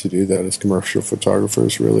chance to do that as commercial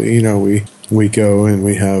photographers, really. We go and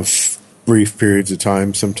we have brief periods of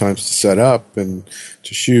time, sometimes to set up and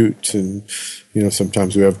to shoot, and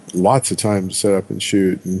sometimes we have lots of time to set up and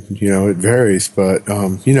shoot, and it varies, but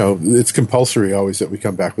it's compulsory always that we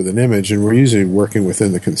come back with an image, and we're usually working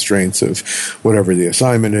within the constraints of whatever the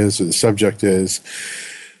assignment is or the subject is,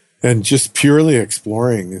 and just purely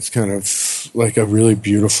exploring is kind of like a really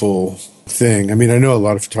beautiful thing. I mean, I know a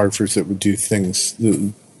lot of photographers that would do things,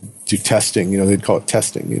 do testing, they'd call it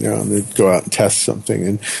testing, and they'd go out and test something.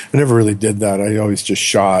 And I never really did that. I always just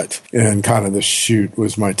shot, and kind of the shoot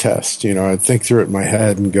was my test. I'd think through it in my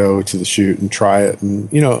head and go to the shoot and try it. And,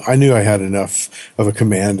 I knew I had enough of a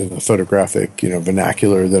command of the photographic,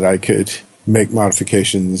 vernacular that I could make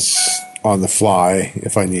modifications on the fly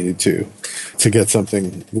if I needed to get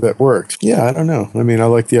something that worked. Yeah, I don't know. I mean, I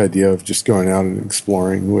like the idea of just going out and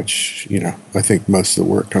exploring, which, I think most of the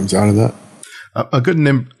work comes out of that. A good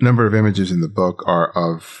number of images in the book are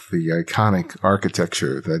of the iconic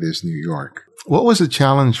architecture that is New York. What was the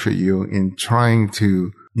challenge for you in trying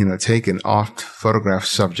to, take an oft photographed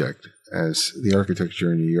subject as the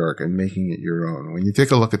architecture in New York and making it your own? When you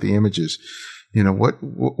take a look at the images,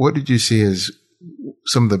 what did you see as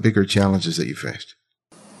some of the bigger challenges that you faced?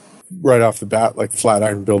 Right off the bat, like the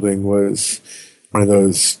Flatiron Building was one of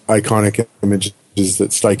those iconic images that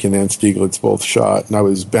Steichen and Stieglitz both shot, and I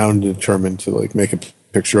was bound and determined to like make a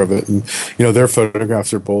picture of it. And their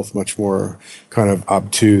photographs are both much more kind of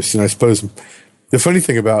obtuse. And I suppose the funny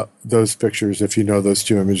thing about those pictures, if you know those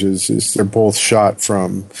two images, is they're both shot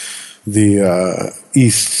from the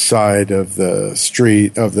east side of the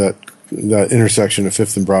street of that intersection of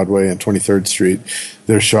 5th and Broadway and 23rd Street.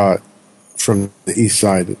 They're shot from the east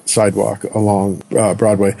side sidewalk along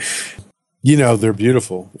Broadway. You know, they're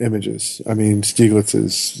beautiful images. I mean, Stieglitz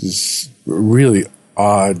is really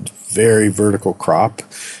odd, very vertical crop,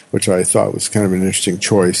 which I thought was kind of an interesting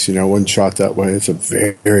choice. You know, one shot that way, it's a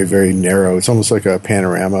very, very, very narrow. It's almost like a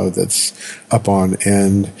panorama that's up on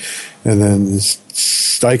end. And then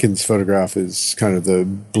Steichen's photograph is kind of the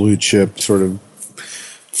blue chip sort of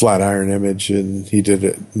flat iron image, and he did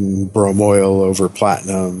it in bromoil over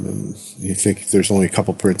platinum, and you think there's only a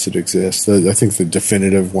couple prints that exist. I think the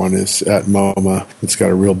definitive one is at MoMA. It's got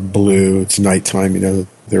a real blue. It's nighttime. You know,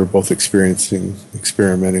 they were both experimenting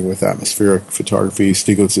with atmospheric photography.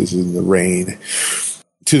 Stieglitz is in the rain.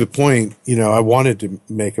 To the point, you know, I wanted to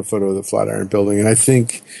make a photo of the Flatiron Building, and I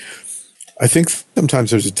think sometimes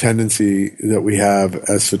there's a tendency that we have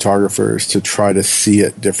as photographers to try to see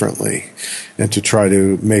it differently and to try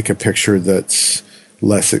to make a picture that's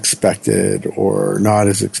less expected or not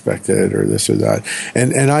as expected or this or that.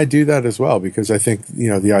 And I do that as well, because I think, you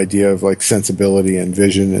know, the idea of like sensibility and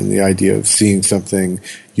vision and the idea of seeing something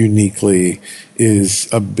uniquely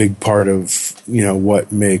is a big part of, you know,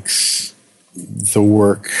 what makes the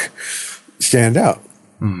work stand out.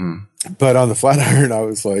 Mm-hmm. But on the Flatiron, I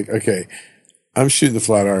was like, okay, I'm shooting the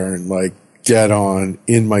Flatiron like dead on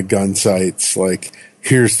in my gun sights, like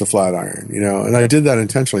here's the Flatiron, you know, and I did that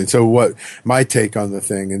intentionally. So what my take on the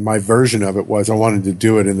thing and my version of it was, I wanted to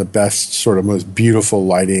do it in the best sort of most beautiful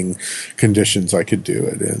lighting conditions I could do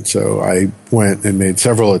it in. So I went and made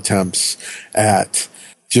several attempts at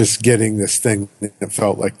just getting this thing that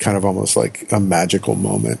felt like kind of almost like a magical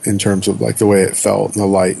moment in terms of like the way it felt and the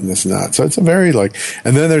light and this and that. So it's a very like,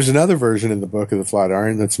 and then there's another version in the book of the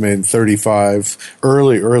Flatiron that's made in 35,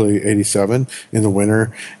 early 87 in the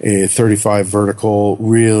winter, a 35 vertical,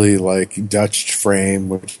 really like Dutch frame,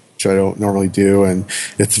 which I don't normally do. And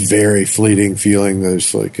it's very fleeting feeling.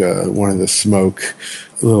 There's like one of the smoke,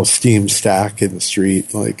 a little steam stack in the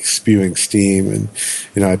street, like spewing steam. And,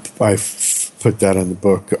 you know, I put that on the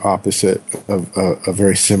book opposite of a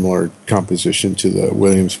very similar composition to the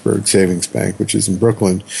Williamsburg Savings Bank, which is in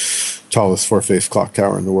Brooklyn, tallest four-faced clock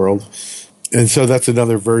tower in the world. And so that's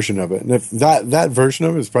another version of it. And if that version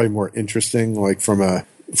of it is probably more interesting, like from a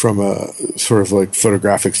sort of like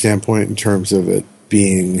photographic standpoint in terms of it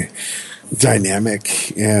being dynamic.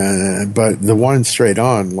 But the one straight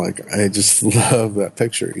on, like, I just love that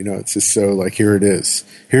picture. You know, it's just so like, here it is.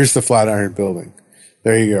 Here's the Flatiron Building.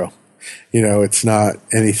 There you go. You know, it's not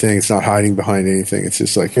anything. It's not hiding behind anything. It's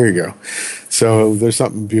just like, here you go. So there's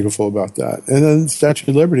something beautiful about that. And then Statue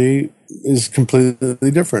of Liberty is completely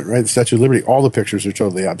different, right? The Statue of Liberty, all the pictures are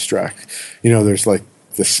totally abstract. You know, there's like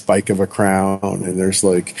the spike of a crown, and there's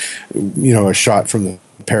like, you know, a shot from the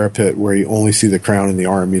parapet where you only see the crown and the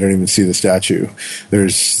arm. You don't even see the statue.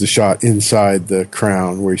 There's the shot inside the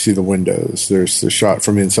crown where you see the windows. There's the shot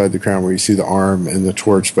from inside the crown where you see the arm and the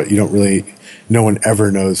torch, but you don't really, no one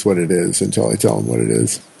ever knows what it is until I tell them what it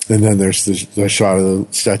is. And then there's the shot of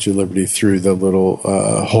the Statue of Liberty through the little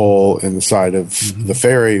hole in the side of the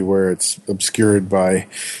ferry where it's obscured by a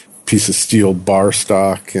piece of steel bar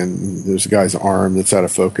stock, and there's a guy's arm that's out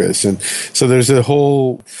of focus. And so there's a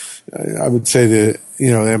whole, I would say that, you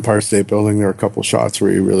know, the Empire State Building, there are a couple shots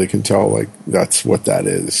where you really can tell, like, that's what that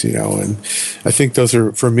is, you know. And I think those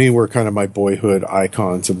are, for me, were kind of my boyhood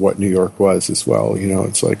icons of what New York was as well. You know,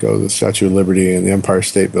 it's like, oh, the Statue of Liberty and the Empire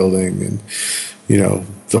State Building and, you know,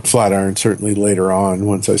 the Flatiron certainly later on,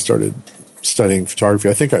 once I started studying photography.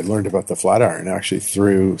 I think I learned about the Flatiron actually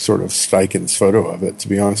through sort of Steichen's photo of it, to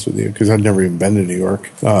be honest with you, because I'd never even been to New York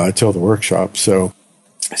until the workshop. So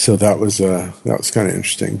that was kind of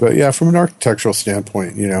interesting. But yeah, from an architectural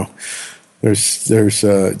standpoint, you know, there's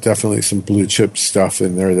definitely some blue chip stuff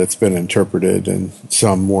in there that's been interpreted, and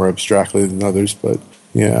some more abstractly than others. But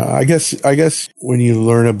yeah, I guess when you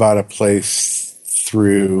learn about a place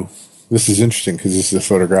through, this is interesting because this is a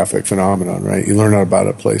photographic phenomenon, right? You learn about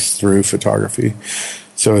a place through photography.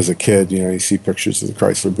 So as a kid, you know, you see pictures of the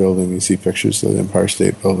Chrysler Building, you see pictures of the Empire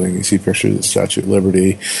State Building, you see pictures of the Statue of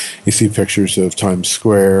Liberty, you see pictures of Times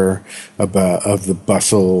Square, of the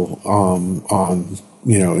bustle on,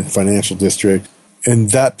 you know, in financial district.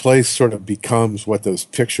 And that place sort of becomes what those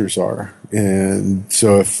pictures are. And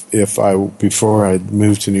so if I, before I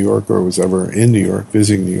moved to New York or was ever in New York,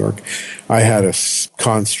 visiting New York, I had a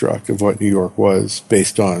construct of what New York was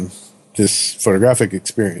based on this photographic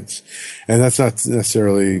experience. And that's not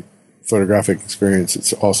necessarily photographic experience.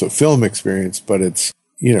 It's also film experience, but it's,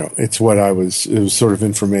 you know, it's what it was sort of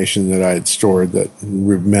information that I had stored that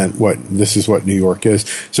meant this is what New York is.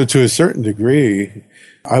 So to a certain degree,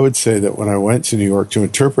 I would say that when I went to New York to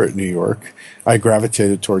interpret New York, I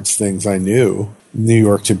gravitated towards things I knew New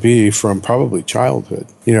York to be from probably childhood.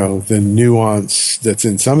 You know, the nuance that's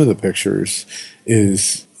in some of the pictures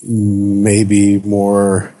is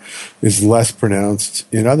less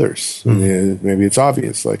pronounced in others. I mean, maybe it's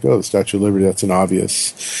obvious, like, oh, the Statue of Liberty, that's an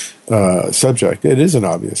obvious subject. It is an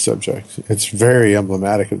obvious subject. It's very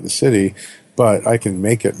emblematic of the city, but I can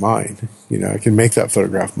make it mine. You know, I can make that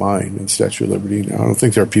photograph mine in Statue of Liberty. Now, I don't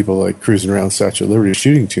think there are people like cruising around Statue of Liberty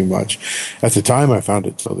shooting too much. At the time, I found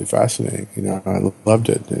it totally fascinating. You know, I loved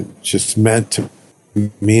it. It just meant to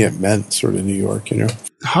me, it meant sort of New York, you know.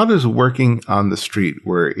 How does working on the street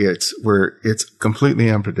where it's completely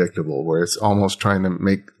unpredictable, where it's almost trying to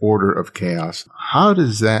make order of chaos, how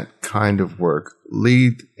does that kind of work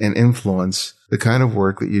lead and influence the kind of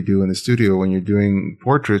work that you do in the studio when you're doing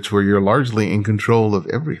portraits where you're largely in control of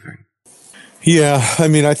everything? Yeah, I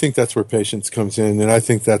mean, I think that's where patience comes in, and I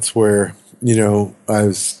think that's where, you know,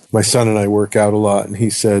 my son and I work out a lot, and he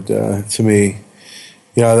said to me,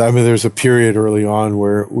 yeah, I mean, there's a period early on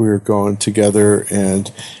where we were going together,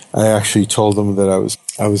 and I actually told him that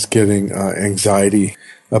I was getting anxiety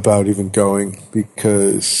about even going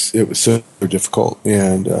because it was so difficult.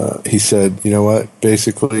 And he said, you know what?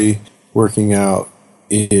 Basically, working out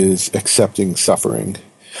is accepting suffering.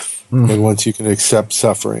 And once you can accept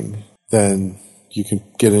suffering, then you can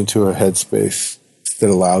get into a headspace that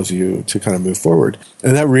allows you to kind of move forward.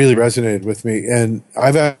 And that really resonated with me. And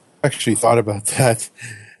I've actually thought about that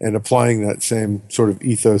and applying that same sort of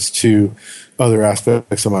ethos to other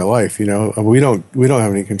aspects of my life. You know, we don't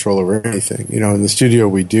have any control over anything. You know, in the studio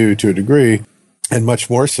we do to a degree, and much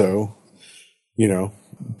more so, you know.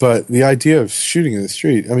 But the idea of shooting in the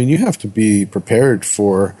street, I mean, you have to be prepared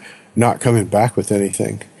for not coming back with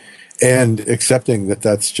anything and accepting that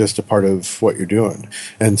that's just a part of what you're doing.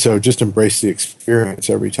 And so just embrace the experience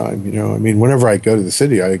every time, you know. I mean, whenever I go to the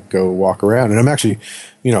city, I go walk around, and I'm actually,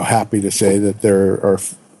 you know, happy to say that there are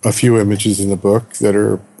a few images in the book that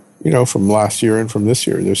are, you know, from last year and from this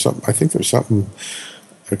year. I think there's a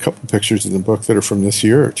couple pictures in the book that are from this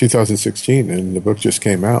year, 2016, and the book just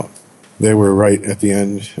came out. They were right at the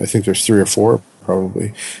end. I think there's 3 or 4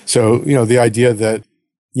 probably. So, you know, the idea that,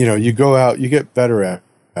 you know, you go out, you get better at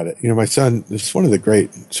it. You know, my son, it's one of the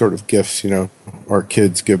great sort of gifts, you know, our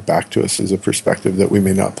kids give back to us as a perspective that we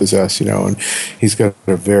may not possess, you know, and he's got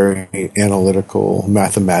a very analytical,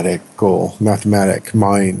 mathematic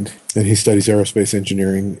mind, and he studies aerospace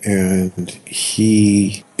engineering, and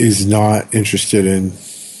he is not interested in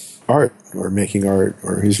art or making art,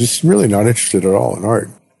 or he's just really not interested at all in art.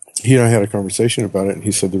 He and I had a conversation about it, and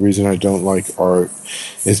he said, the reason I don't like art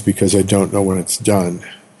is because I don't know when it's done.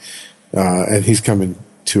 And he's coming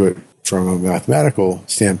to it from a mathematical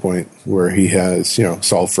standpoint where he has, you know,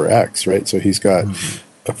 solved for X, right? So he's got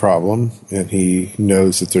a problem, and he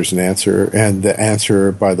knows that there's an answer, and the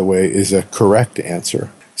answer, by the way, is a correct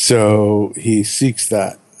answer. So he seeks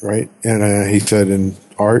that, right? And he said, in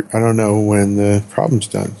art, I don't know when the problem's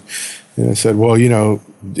done. And I said, well, you know,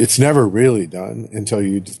 it's never really done until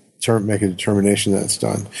you make a determination that it's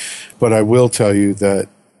done. But I will tell you that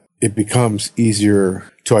it becomes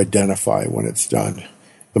easier to identify when it's done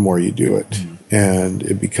the more you do it. And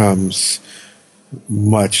it becomes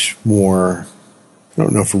much more, I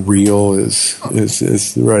don't know if real is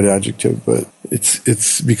the right adjective, but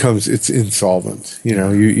it's insolvent. You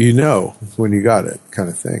know, you know when you got it, kind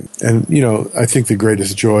of thing. And, you know, I think the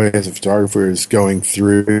greatest joy as a photographer is going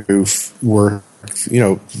through work. You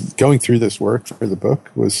know, going through this work for the book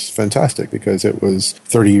was fantastic because it was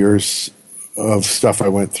 30 years of stuff I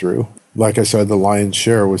went through. Like I said, the lion's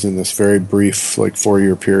share was in this very brief, like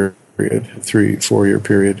 4-year period, 4-year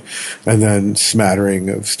period, and then smattering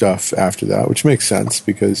of stuff after that, which makes sense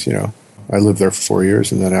because, you know, I lived there for 4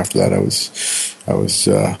 years, and then after that I was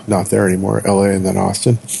not there anymore, LA and then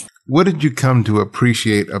Austin. What did you come to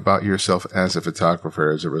appreciate about yourself as a photographer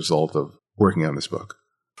as a result of working on this book?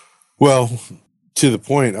 Well, to the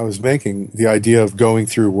point I was making, the idea of going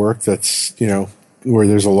through work that's, you know, where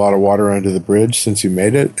there's a lot of water under the bridge since you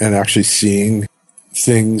made it, and actually seeing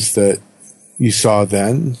things that you saw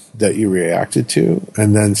then that you reacted to,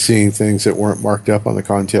 and then seeing things that weren't marked up on the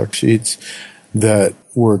contact sheets that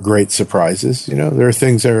were great surprises. You know, there are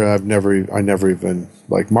things there I never even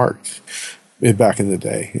like marked back in the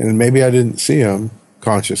day, and maybe I didn't see them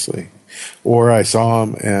consciously, or I saw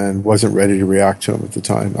them and wasn't ready to react to them at the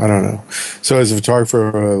time. I don't know. So as a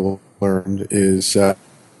photographer, what I learned is that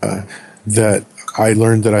I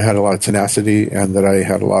learned that I had a lot of tenacity and that I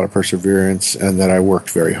had a lot of perseverance and that I worked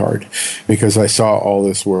very hard because I saw all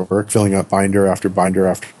this work filling up binder after binder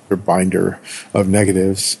after binder of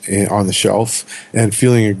negatives on the shelf and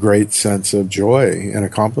feeling a great sense of joy and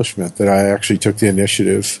accomplishment that I actually took the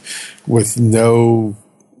initiative with no,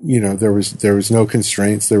 there was no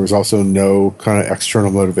constraints. There was also no kind of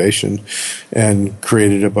external motivation, and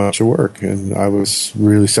created a bunch of work. And I was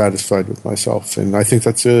really satisfied with myself. And I think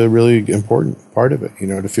that's a really important part of it,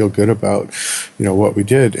 to feel good about, what we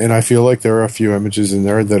did. And I feel like there are a few images in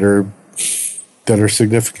there that are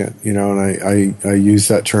significant, and I use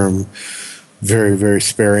that term very, very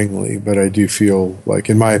sparingly, but I do feel like,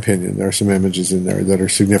 in my opinion, there are some images in there that are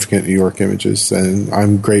significant New York images, and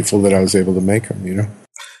I'm grateful that I was able to make them,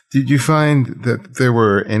 Did you find that there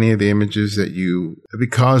were any of the images that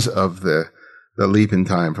because of the leap in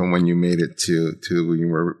time from when you made it to when you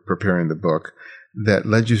were preparing the book, that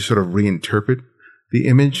led you to sort of reinterpret the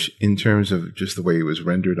image in terms of just the way it was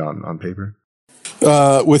rendered on paper?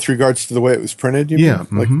 With regards to the way it was printed, you mean?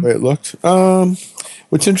 Mm-hmm. Like the way it looked?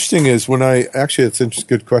 What's interesting is it's a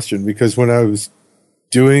good question, because when I was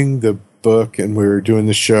doing the book and we were doing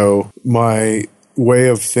the show, my way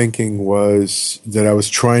of thinking was that I was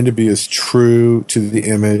trying to be as true to the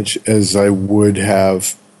image as I would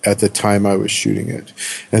have at the time I was shooting it.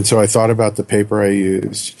 And so I thought about the paper I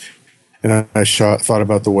used, and thought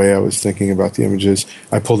about the way I was thinking about the images.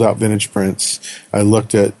 I pulled out vintage prints. I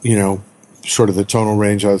looked at, sort of the tonal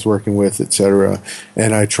range I was working with, et cetera,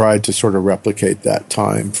 and I tried to sort of replicate that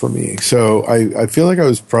time for me. So I feel like I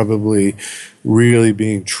was probably really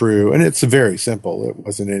being true, and it's very simple. It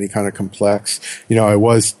wasn't any kind of complex. I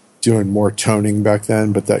was doing more toning back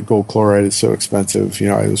then, but that gold chloride is so expensive.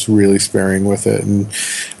 I was really sparing with it, and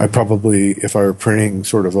I probably, if I were printing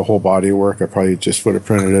sort of the whole body of work, I probably just would have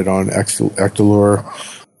printed it on Ectolure.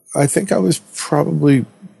 I think I was probably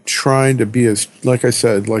trying to be, as, like I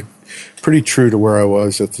said, pretty true to where I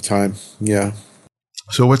was at the time. Yeah.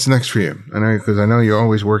 So what's next for you? Because I know you're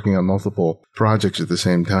always working on multiple projects at the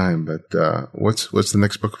same time, but what's the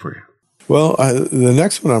next book for you? Well, the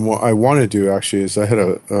next one I want to do actually is, I had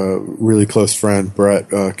a really close friend, Brett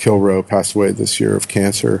Kilrow, passed away this year of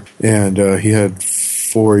cancer, and he had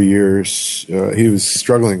 4 years. He was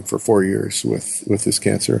struggling for 4 years with his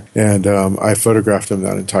cancer, and I photographed him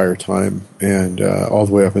that entire time, and all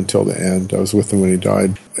the way up until the end. I was with him when he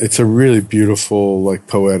died. It's a really beautiful,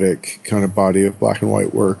 poetic kind of body of black and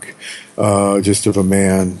white work, just of a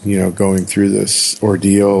man, going through this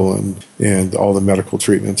ordeal and all the medical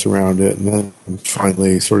treatments around it, and then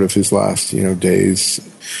finally, sort of his last, days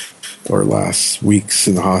or last weeks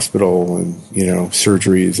in the hospital, and,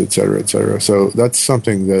 surgeries, et cetera, et cetera. So that's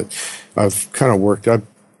something that I've kind of worked. I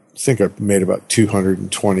think I've made about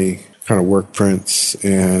 220 kind of work prints,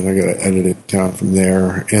 and I got to edit it down from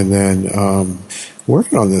there. And then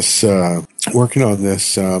working on this book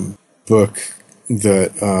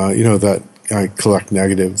that, that I collect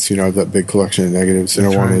negatives, that big collection of negatives. And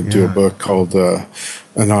I want to do a book called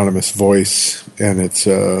Anonymous Voice, and it's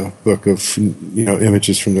a book of,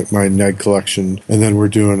 images from my neg collection. And then we're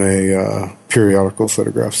doing a periodical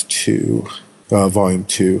photographs 2, volume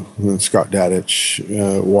 2. And then Scott Dadich,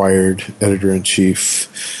 Wired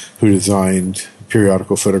editor-in-chief, who designed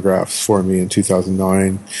periodical photographs for me in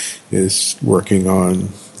 2009, is working on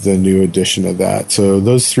the new edition of that. So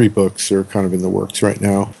those 3 books are kind of in the works right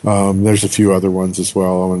now. There's a few other ones as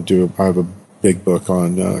well. I have a big book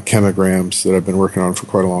on chemograms that I've been working on for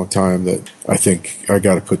quite a long time, that I think I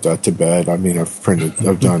got to put that to bed. I mean,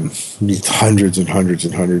 I've done hundreds and hundreds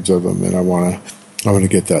and hundreds of them, and I want to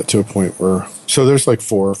get that to a point where, so there's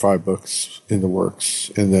 4 or 5 books in the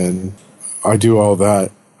works. And then I do all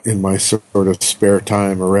that in my sort of spare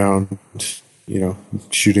time around,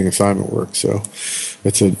 shooting assignment work. So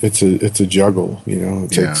it's a juggle,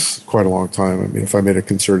 it takes quite a long time. I mean, if I made a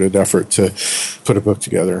concerted effort to put a book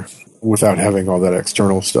together without having all that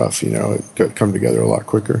external stuff, it could come together a lot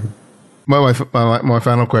quicker. Well, my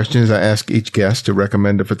final question is, I ask each guest to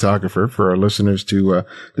recommend a photographer for our listeners to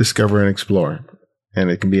discover and explore. And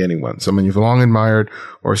it can be anyone, someone you've long admired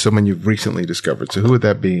or someone you've recently discovered. So who would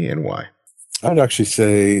that be and why? I'd actually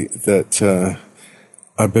say that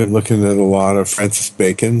I've been looking at a lot of Francis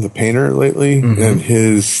Bacon, the painter, lately, and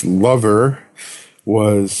his lover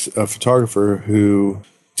was a photographer who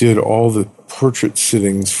did all the portrait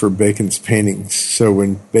sittings for Bacon's paintings. So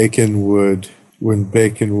when Bacon would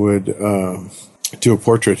do a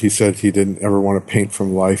portrait, he said he didn't ever want to paint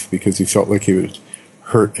from life because he felt like he would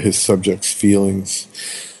hurt his subject's feelings.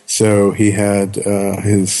 So he had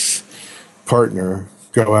his partner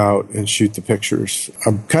go out and shoot the pictures.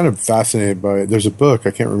 I'm kind of fascinated by it. There's a book,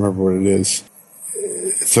 I can't remember what it is.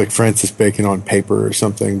 It's like Francis Bacon on paper or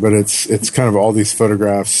something, but it's kind of all these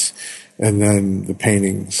photographs and then the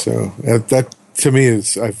paintings. So that to me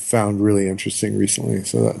I've found really interesting recently.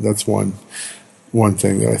 So that's one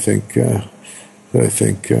thing that I think,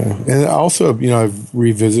 and also, I've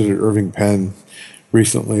revisited Irving Penn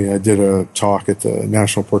recently. I did a talk at the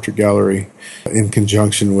National Portrait Gallery in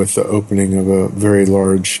conjunction with the opening of a very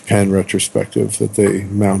large Penn retrospective that they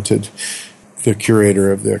mounted. The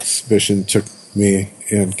curator of the exhibition took me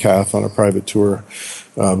and Kath on a private tour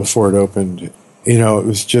before it opened. It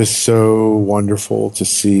was just so wonderful to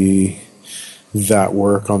see that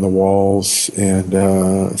work on the walls.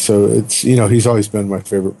 And so it's, he's always been my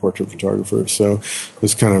favorite portrait photographer. So it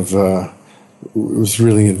was kind of, was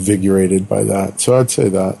really invigorated by that. So I'd say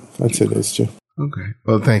those two. Okay.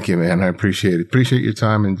 Well, thank you, man. I appreciate it. Appreciate your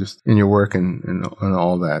time and just in your work and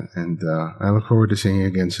all that. And I look forward to seeing you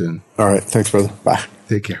again soon. All right. Thanks, brother. Bye.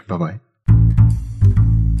 Take care. Bye-bye.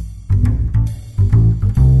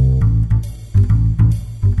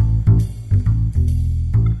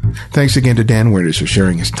 Thanks again to Dan Winters for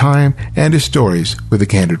sharing his time and his stories with The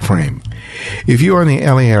Candid Frame. If you are in the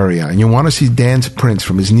LA area and you want to see Dan's prints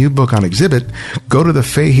from his new book on exhibit, go to the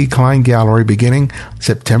Fahey Klein Gallery beginning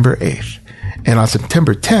September 8th. And on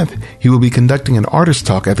September 10th, he will be conducting an artist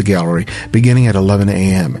talk at the gallery beginning at 11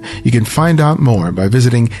 a.m. You can find out more by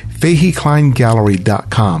visiting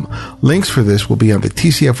faheykleingallery.com. Links for this will be on the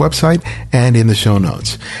TCF website and in the show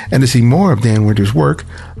notes. And to see more of Dan Winters' work,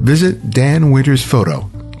 visit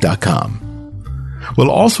danwintersphoto.com.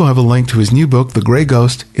 We'll also have a link to his new book, The Gray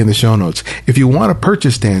Ghost, in the show notes. If you want to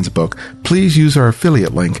purchase Dan's book, please use our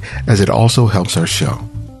affiliate link, as it also helps our show.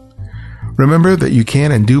 Remember that you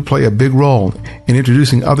can and do play a big role in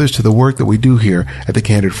introducing others to the work that we do here at The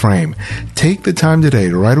Candid Frame. Take the time today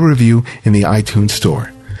to write a review in the iTunes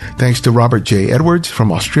store. Thanks to Robert J. Edwards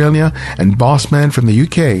from Australia and Bossman from the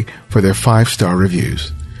UK for their 5-star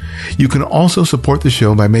reviews. You can also support the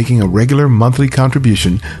show by making a regular monthly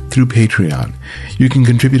contribution through Patreon. You can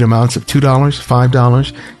contribute amounts of $2,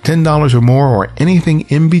 $5, $10 or more, or anything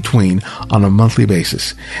in between on a monthly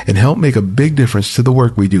basis, and help make a big difference to the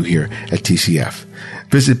work we do here at TCF.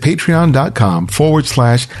 Visit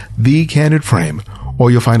patreon.com/The Candid Frame,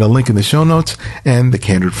 or you'll find a link in the show notes and the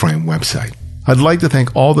Candid Frame website. I'd like to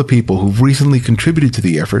thank all the people who've recently contributed to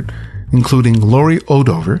the effort, including Lori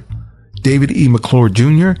Odover, David E. McClure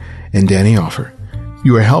Jr., and Danny Offer.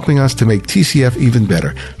 You are helping us to make TCF even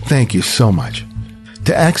better. Thank you so much.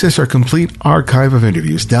 To access our complete archive of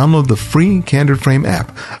interviews, download the free Candid Frame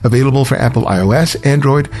app, available for Apple iOS,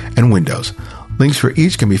 Android, and Windows. Links for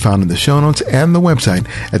each can be found in the show notes and the website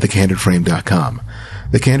at thecandidframe.com.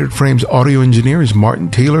 The Candid Frame's audio engineer is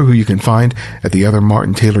Martin Taylor, who you can find at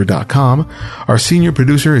theothermartintaylor.com. Our senior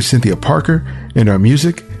producer is Cynthia Parker, and our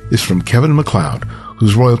music is from Kevin MacLeod,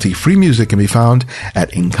 whose royalty-free music can be found at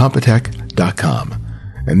incompetech.com.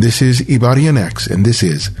 And this is Ibarionex, and this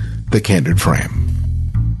is The Candid Frame.